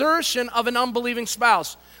desertion of an unbelieving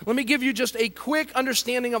spouse. Let me give you just a quick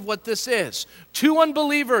understanding of what this is. 2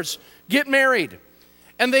 unbelievers get married,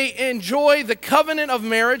 and they enjoy the covenant of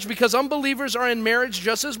marriage because unbelievers are in marriage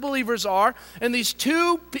just as believers are. And these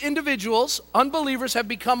 2 individuals, unbelievers, have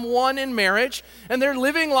become one in marriage. And they're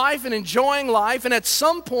living life and enjoying life. And at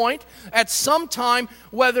some point, at some time,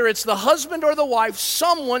 whether it's the husband or the wife,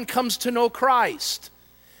 someone comes to know Christ.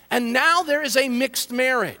 And now there is a mixed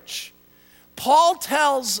marriage. Paul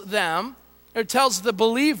tells them, or tells the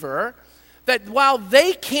believer, that while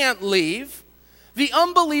they can't leave, the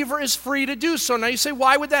unbeliever is free to do so. Now you say,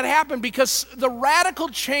 why would that happen? Because the radical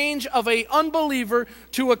change of an unbeliever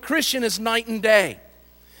to a Christian is night and day.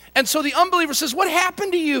 And so the unbeliever says, what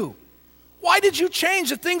happened to you? Why did you change?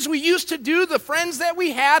 The things we used to do, the friends that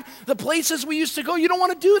we had, the places we used to go, you don't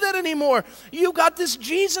want to do that anymore. You got this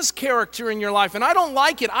Jesus character in your life, and I don't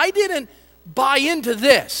like it. I didn't buy into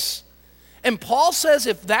this. And Paul says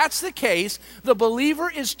if that's the case, the believer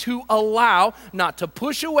is to allow, not to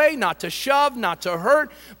push away, not to shove, not to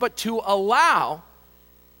hurt, but to allow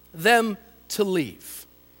them to leave.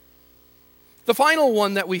 The final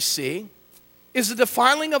one that we see is the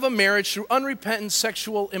defiling of a marriage through unrepentant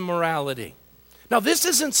sexual immorality. Now, this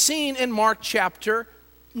isn't seen in Mark chapter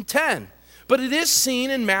 10, but it is seen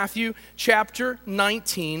in Matthew chapter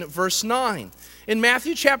 19, verse 9. In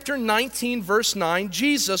Matthew chapter 19, verse 9,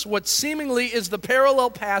 Jesus, what seemingly is the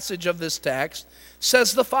parallel passage of this text,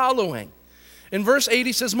 says the following. In verse 8,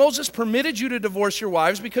 he says, Moses permitted you to divorce your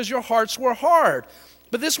wives because your hearts were hard.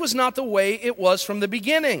 But this was not the way it was from the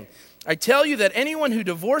beginning. I tell you that anyone who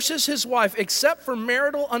divorces his wife except for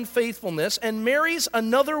marital unfaithfulness and marries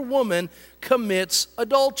another woman commits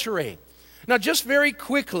adultery. Now, just very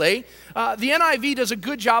quickly, the NIV does a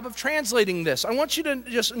good job of translating this. I want you to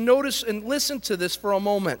just notice and listen to this for a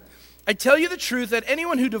moment. I tell you the truth that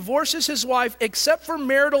anyone who divorces his wife except for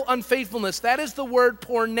marital unfaithfulness, that is the word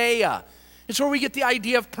porneia. It's where we get the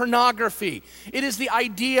idea of pornography. It is the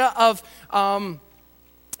idea of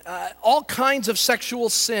all kinds of sexual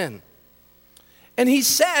sin. And he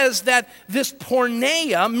says that this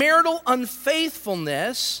porneia, marital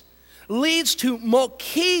unfaithfulness, leads to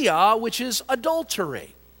mokia, which is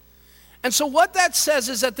adultery. And so what that says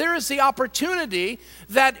is that there is the opportunity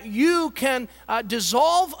that you can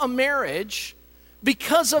dissolve a marriage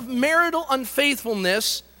because of marital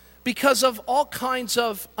unfaithfulness, because of all kinds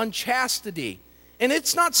of unchastity. And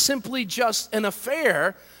it's not simply just an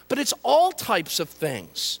affair, but it's all types of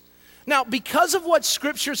things. Now, because of what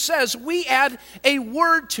Scripture says, we add a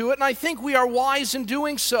word to it, and I think we are wise in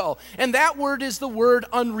doing so. And that word is the word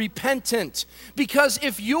unrepentant. Because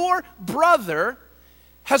if your brother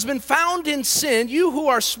has been found in sin, you who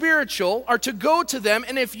are spiritual are to go to them,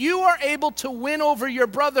 and if you are able to win over your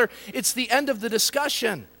brother, it's the end of the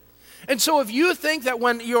discussion. And so if you think that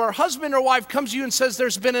when your husband or wife comes to you and says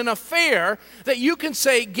there's been an affair, that you can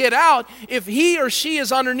say, get out, if he or she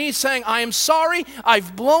is underneath saying, I am sorry,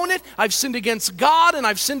 I've blown it, I've sinned against God and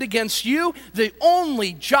I've sinned against you, the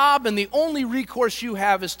only job and the only recourse you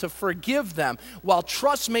have is to forgive them. While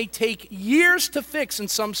trust may take years to fix in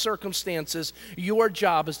some circumstances, your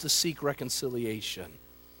job is to seek reconciliation.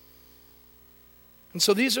 And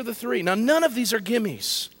so these are the three. Now, none of these are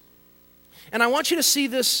gimmies. And I want you to see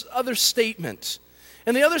this other statement.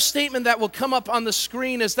 And the other statement that will come up on the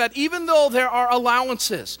screen is that even though there are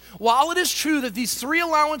allowances, while it is true that these three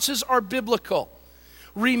allowances are biblical,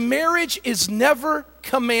 remarriage is never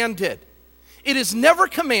commanded. It is never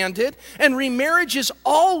commanded, and remarriage is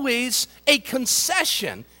always a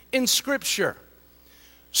concession in Scripture.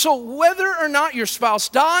 So whether or not your spouse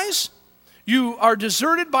dies, you are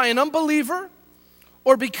deserted by an unbeliever,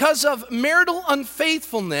 or because of marital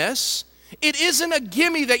unfaithfulness, it isn't a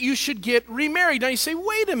gimme that you should get remarried. Now you say,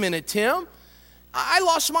 wait a minute, Tim. I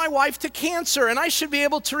lost my wife to cancer and I should be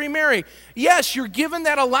able to remarry. Yes, you're given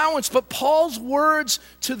that allowance, but Paul's words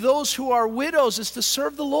to those who are widows is to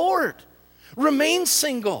serve the Lord. Remain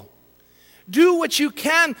single. Do what you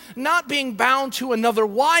can, not being bound to another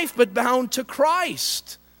wife, but bound to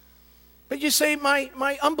Christ. But you say,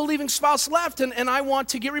 my unbelieving spouse left and I want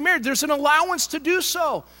to get remarried. There's an allowance to do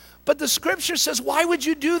so. But the Scripture says, why would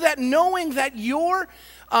you do that knowing that your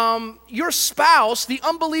spouse, the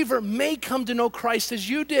unbeliever, may come to know Christ as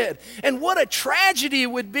you did? And what a tragedy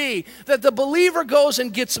it would be that the believer goes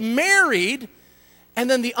and gets married and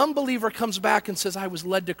then the unbeliever comes back and says, I was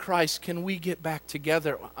led to Christ. Can we get back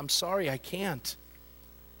together? I'm sorry, I can't.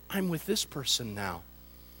 I'm with this person now.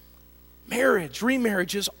 Marriage,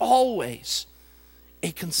 remarriage is always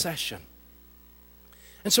a concession.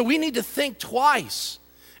 And so we need to think twice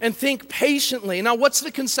and think patiently. Now, what's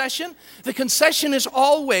the concession? The concession is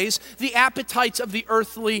always the appetites of the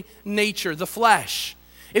earthly nature, the flesh.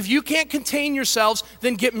 If you can't contain yourselves,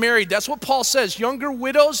 then get married. That's what Paul says. Younger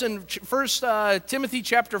widows in 1 Timothy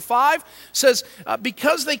chapter 5 says,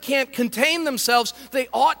 because they can't contain themselves, they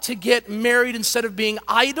ought to get married instead of being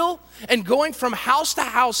idle and going from house to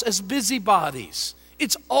house as busybodies.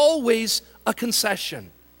 It's always a concession.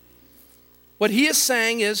 What he is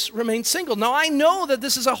saying is remain single. Now, I know that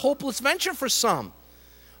this is a hopeless venture for some.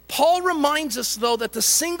 Paul reminds us, though, that the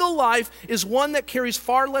single life is one that carries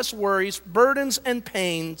far less worries, burdens, and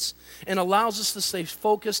pains, and allows us to stay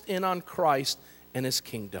focused in on Christ and his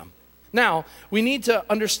kingdom. Now, we need to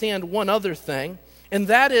understand one other thing, and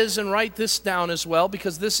that is, and write this down as well,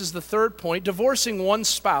 because this is the third point, divorcing one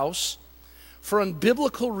spouse for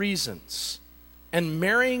unbiblical reasons and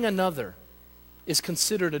marrying another is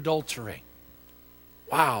considered adultery.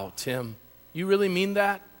 Wow, Tim, you really mean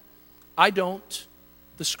that? I don't.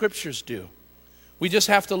 The scriptures do. We just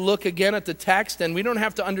have to look again at the text, and we don't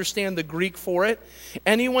have to understand the Greek for it.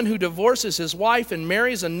 Anyone who divorces his wife and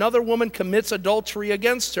marries another woman commits adultery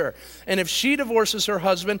against her. And if she divorces her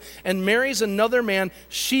husband and marries another man,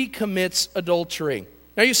 she commits adultery.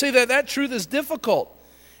 Now you say that truth is difficult.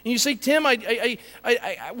 And you say, Tim,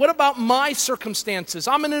 what about my circumstances?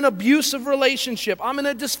 I'm in an abusive relationship. I'm in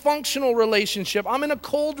a dysfunctional relationship. I'm in a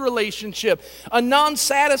cold relationship, a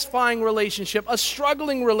non-satisfying relationship, a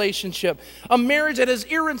struggling relationship, a marriage that has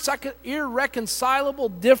irreconcilable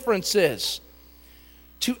differences.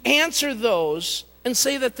 To answer those and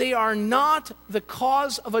say that they are not the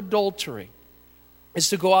cause of adultery is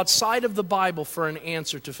to go outside of the Bible for an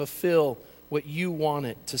answer to fulfill what you want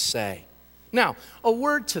it to say. Now, a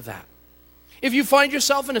word to that. If you find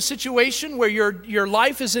yourself in a situation where your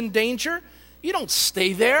life is in danger, you don't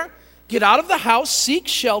stay there. Get out of the house, seek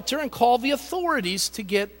shelter, and call the authorities to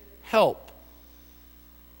get help.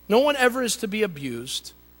 No one ever is to be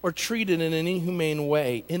abused or treated in an inhumane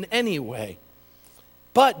way, in any way.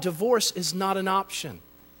 But divorce is not an option.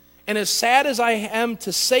 And as sad as I am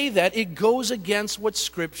to say that, it goes against what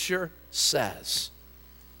Scripture says.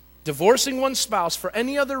 Divorcing one spouse for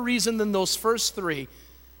any other reason than those first three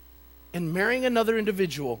and marrying another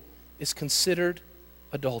individual is considered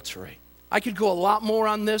adultery. I could go a lot more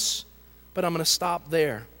on this, but I'm going to stop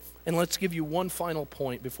there. And let's give you one final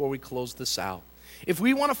point before we close this out. If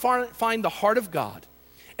we want to find the heart of God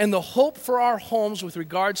and the hope for our homes with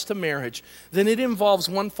regards to marriage, then it involves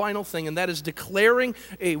one final thing, and that is declaring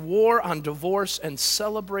a war on divorce and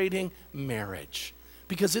celebrating marriage,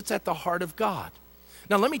 because it's at the heart of God.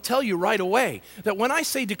 Now, let me tell you right away that when I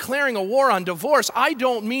say declaring a war on divorce, I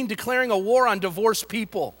don't mean declaring a war on divorced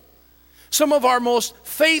people. Some of our most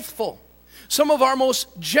faithful, some of our most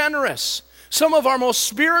generous, some of our most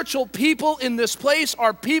spiritual people in this place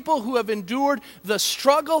are people who have endured the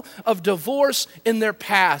struggle of divorce in their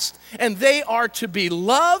past. And they are to be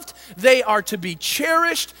loved, they are to be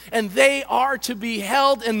cherished, and they are to be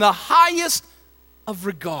held in the highest of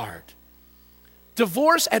regard.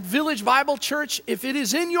 Divorce at Village Bible Church, if it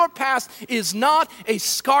is in your past, is not a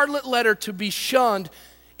scarlet letter to be shunned.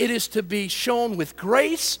 It is to be shown with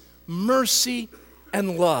grace, mercy,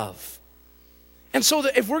 and love. And so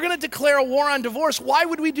if we're going to declare a war on divorce, why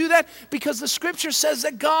would we do that? Because the Scripture says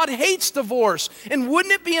that God hates divorce. And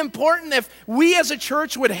wouldn't it be important if we as a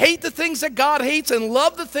church would hate the things that God hates and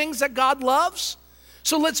love the things that God loves?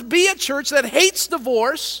 So let's be a church that hates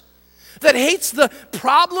divorce, that hates the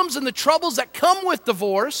problems and the troubles that come with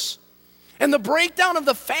divorce and the breakdown of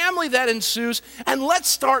the family that ensues, and let's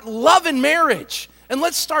start loving marriage, and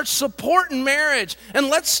let's start supporting marriage, and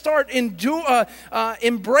let's start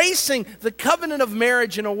embracing the covenant of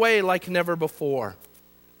marriage in a way like never before.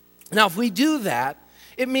 Now, if we do that,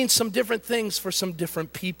 it means some different things for some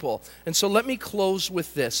different people. And so let me close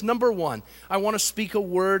with this. Number one, I want to speak a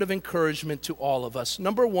word of encouragement to all of us.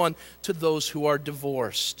 Number one, to those who are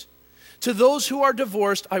divorced. To those who are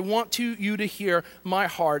divorced, I want you to hear my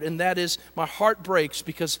heart, and that is, my heart breaks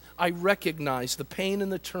because I recognize the pain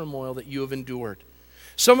and the turmoil that you have endured.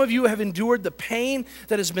 Some of you have endured the pain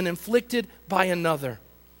that has been inflicted by another.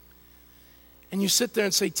 And you sit there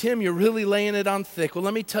and say, Tim, you're really laying it on thick. Well,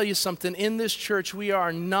 let me tell you something. In this church, we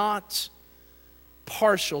are not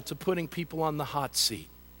partial to putting people on the hot seat.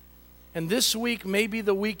 And this week may be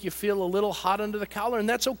the week you feel a little hot under the collar, and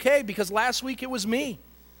that's okay, because last week it was me.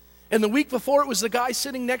 And the week before, it was the guy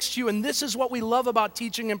sitting next to you. And this is what we love about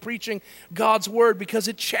teaching and preaching God's word, because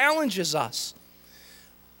it challenges us.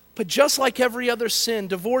 But just like every other sin,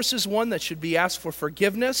 divorce is one that should be asked for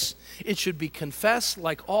forgiveness. It should be confessed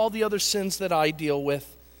like all the other sins that I deal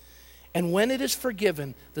with. And when it is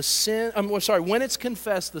forgiven, when it's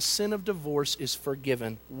confessed, the sin of divorce is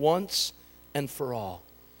forgiven once and for all.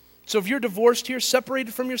 So if you're divorced here,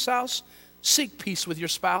 separated from your spouse, seek peace with your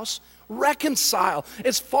spouse. Reconcile.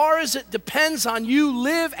 As far as it depends on you,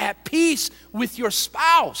 live at peace with your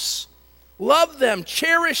spouse. Love them,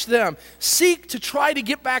 cherish them, seek to try to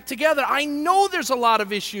get back together. I know there's a lot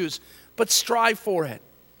of issues, but strive for it.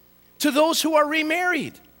 To those who are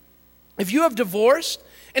remarried, if you have divorced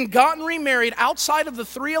and gotten remarried outside of the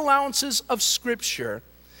three allowances of Scripture,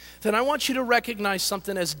 then I want you to recognize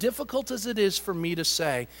something as difficult as it is for me to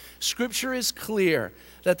say. Scripture is clear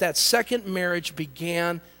that that second marriage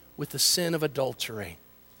began with the sin of adultery.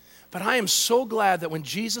 But I am so glad that when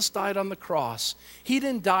Jesus died on the cross, he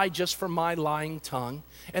didn't die just for my lying tongue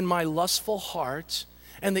and my lustful heart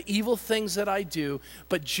and the evil things that I do,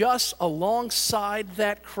 but just alongside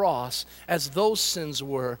that cross, as those sins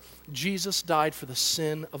were, Jesus died for the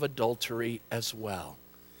sin of adultery as well.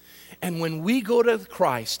 And when we go to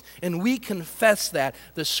Christ and we confess that,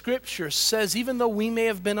 the Scripture says, even though we may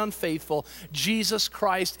have been unfaithful, Jesus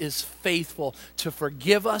Christ is faithful to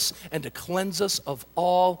forgive us and to cleanse us of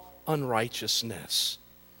all unrighteousness.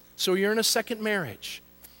 So you're in a second marriage.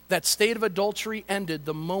 That state of adultery ended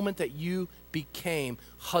the moment that you became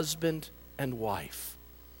husband and wife.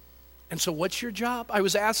 And so what's your job? I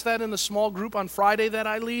was asked that in the small group on Friday that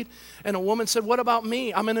I lead, and a woman said, what about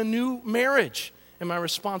me? I'm in a new marriage. And my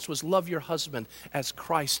response was, love your husband as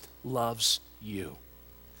Christ loves you.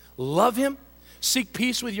 Love him. Seek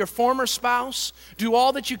peace with your former spouse. Do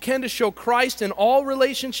all that you can to show Christ in all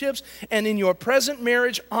relationships. And in your present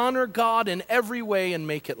marriage, honor God in every way and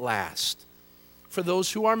make it last. For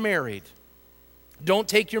those who are married, don't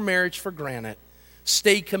take your marriage for granted.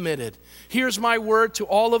 Stay committed. Here's my word to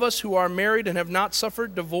all of us who are married and have not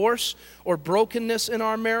suffered divorce or brokenness in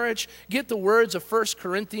our marriage. Get the words of 1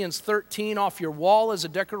 Corinthians 13 off your wall as a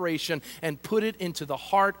decoration and put it into the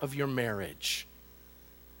heart of your marriage.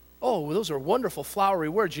 Oh, those are wonderful, flowery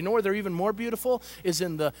words. You know where they're even more beautiful? Is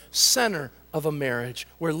in the center of a marriage,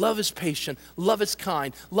 where love is patient, love is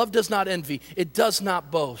kind, love does not envy, it does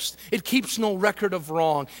not boast, it keeps no record of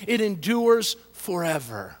wrong, it endures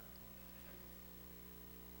forever.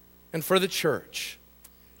 And for the church,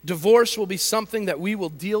 divorce will be something that we will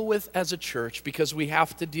deal with as a church because we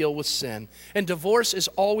have to deal with sin. And divorce is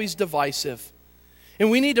always divisive.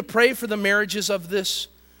 And we need to pray for the marriages of this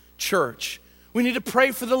church. We need to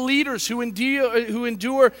pray for the leaders who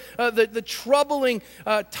endure the troubling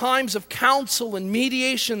times of counsel and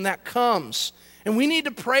mediation that comes. And we need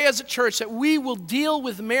to pray as a church that we will deal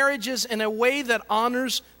with marriages in a way that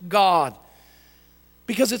honors God.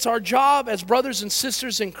 Because it's our job as brothers and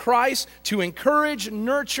sisters in Christ to encourage,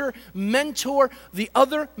 nurture, mentor the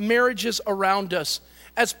other marriages around us.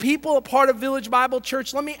 As people, a part of Village Bible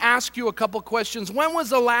Church, let me ask you a couple questions. When was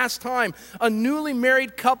the last time a newly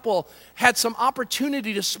married couple had some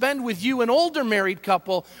opportunity to spend with you, an older married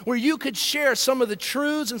couple, where you could share some of the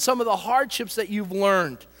truths and some of the hardships that you've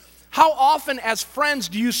learned? How often as friends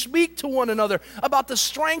do you speak to one another about the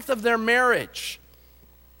strength of their marriage?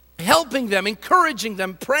 Helping them, encouraging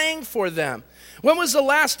them, praying for them. When was the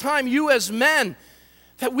last time you as men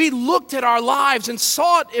that we looked at our lives and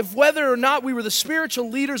sought if whether or not we were the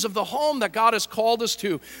spiritual leaders of the home that God has called us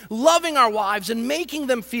to, loving our wives and making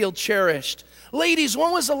them feel cherished? Ladies,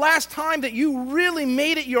 when was the last time that you really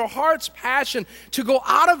made it your heart's passion to go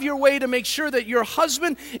out of your way to make sure that your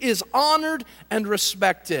husband is honored and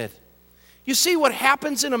respected? You see, what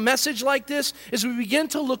happens in a message like this is we begin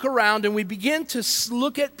to look around and we begin to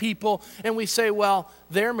look at people and we say, well,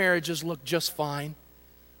 their marriages look just fine.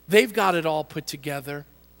 They've got it all put together.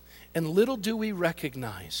 And little do we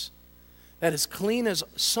recognize that as clean as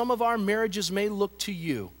some of our marriages may look to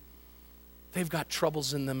you, they've got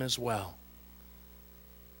troubles in them as well.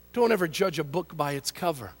 Don't ever judge a book by its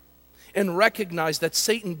cover, and recognize that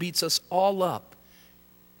Satan beats us all up.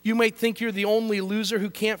 You might think you're the only loser who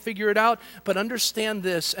can't figure it out, but understand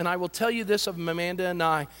this, and I will tell you this of Amanda and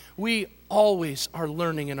I, we always are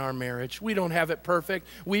learning in our marriage. We don't have it perfect.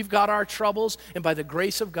 We've got our troubles, and by the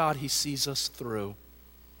grace of God, He sees us through.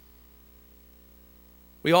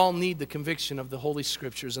 We all need the conviction of the Holy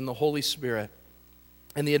Scriptures and the Holy Spirit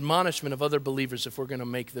and the admonishment of other believers if we're going to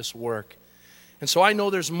make this work. And so I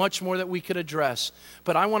know there's much more that we could address,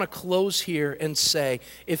 but I want to close here and say,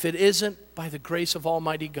 if it isn't by the grace of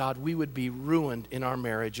Almighty God, we would be ruined in our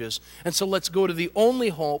marriages. And so let's go to the only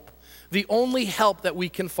hope, the only help that we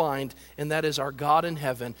can find, and that is our God in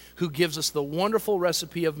heaven, who gives us the wonderful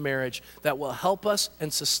recipe of marriage that will help us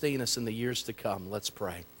and sustain us in the years to come. Let's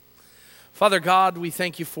pray. Father God, we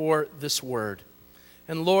thank you for this word.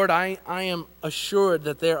 And Lord, I am assured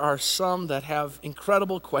that there are some that have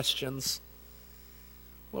incredible questions.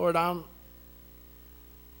 Lord, I'm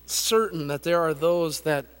certain that there are those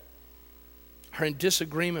that are in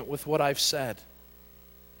disagreement with what I've said.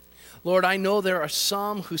 Lord, I know there are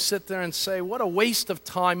some who sit there and say, what a waste of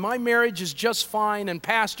time. My marriage is just fine, and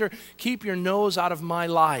Pastor, keep your nose out of my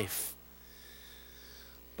life.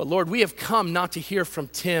 But Lord, we have come not to hear from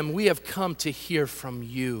Tim. We have come to hear from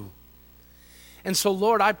you. And so,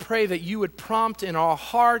 Lord, I pray that you would prompt in our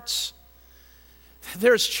hearts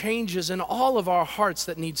There's changes in all of our hearts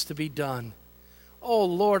that needs to be done. Oh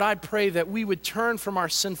Lord, I pray that we would turn from our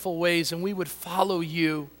sinful ways and we would follow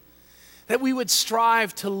you, that we would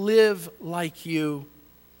strive to live like you,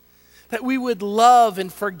 that we would love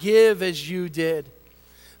and forgive as you did,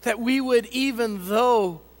 that we would, even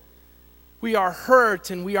though we are hurt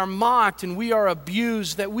and we are mocked and we are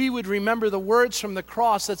abused, that we would remember the words from the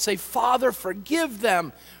cross that say, Father, forgive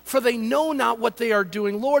them, for they know not what they are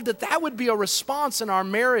doing. Lord, that would be a response in our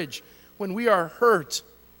marriage when we are hurt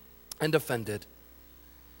and offended.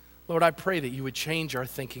 Lord, I pray that you would change our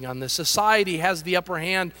thinking on this. Society has the upper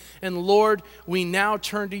hand, and Lord, we now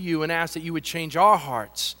turn to you and ask that you would change our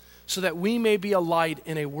hearts so that we may be a light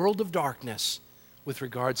in a world of darkness with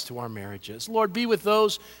regards to our marriages. Lord, be with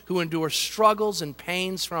those who endure struggles and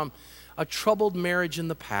pains from a troubled marriage in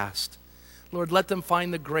the past. Lord, let them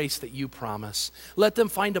find the grace that you promise. Let them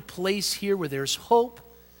find a place here where there's hope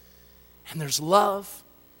and there's love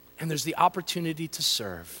and there's the opportunity to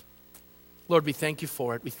serve. Lord, we thank you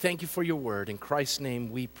for it. We thank you for your word. In Christ's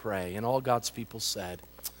name we pray. And all God's people said,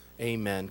 amen.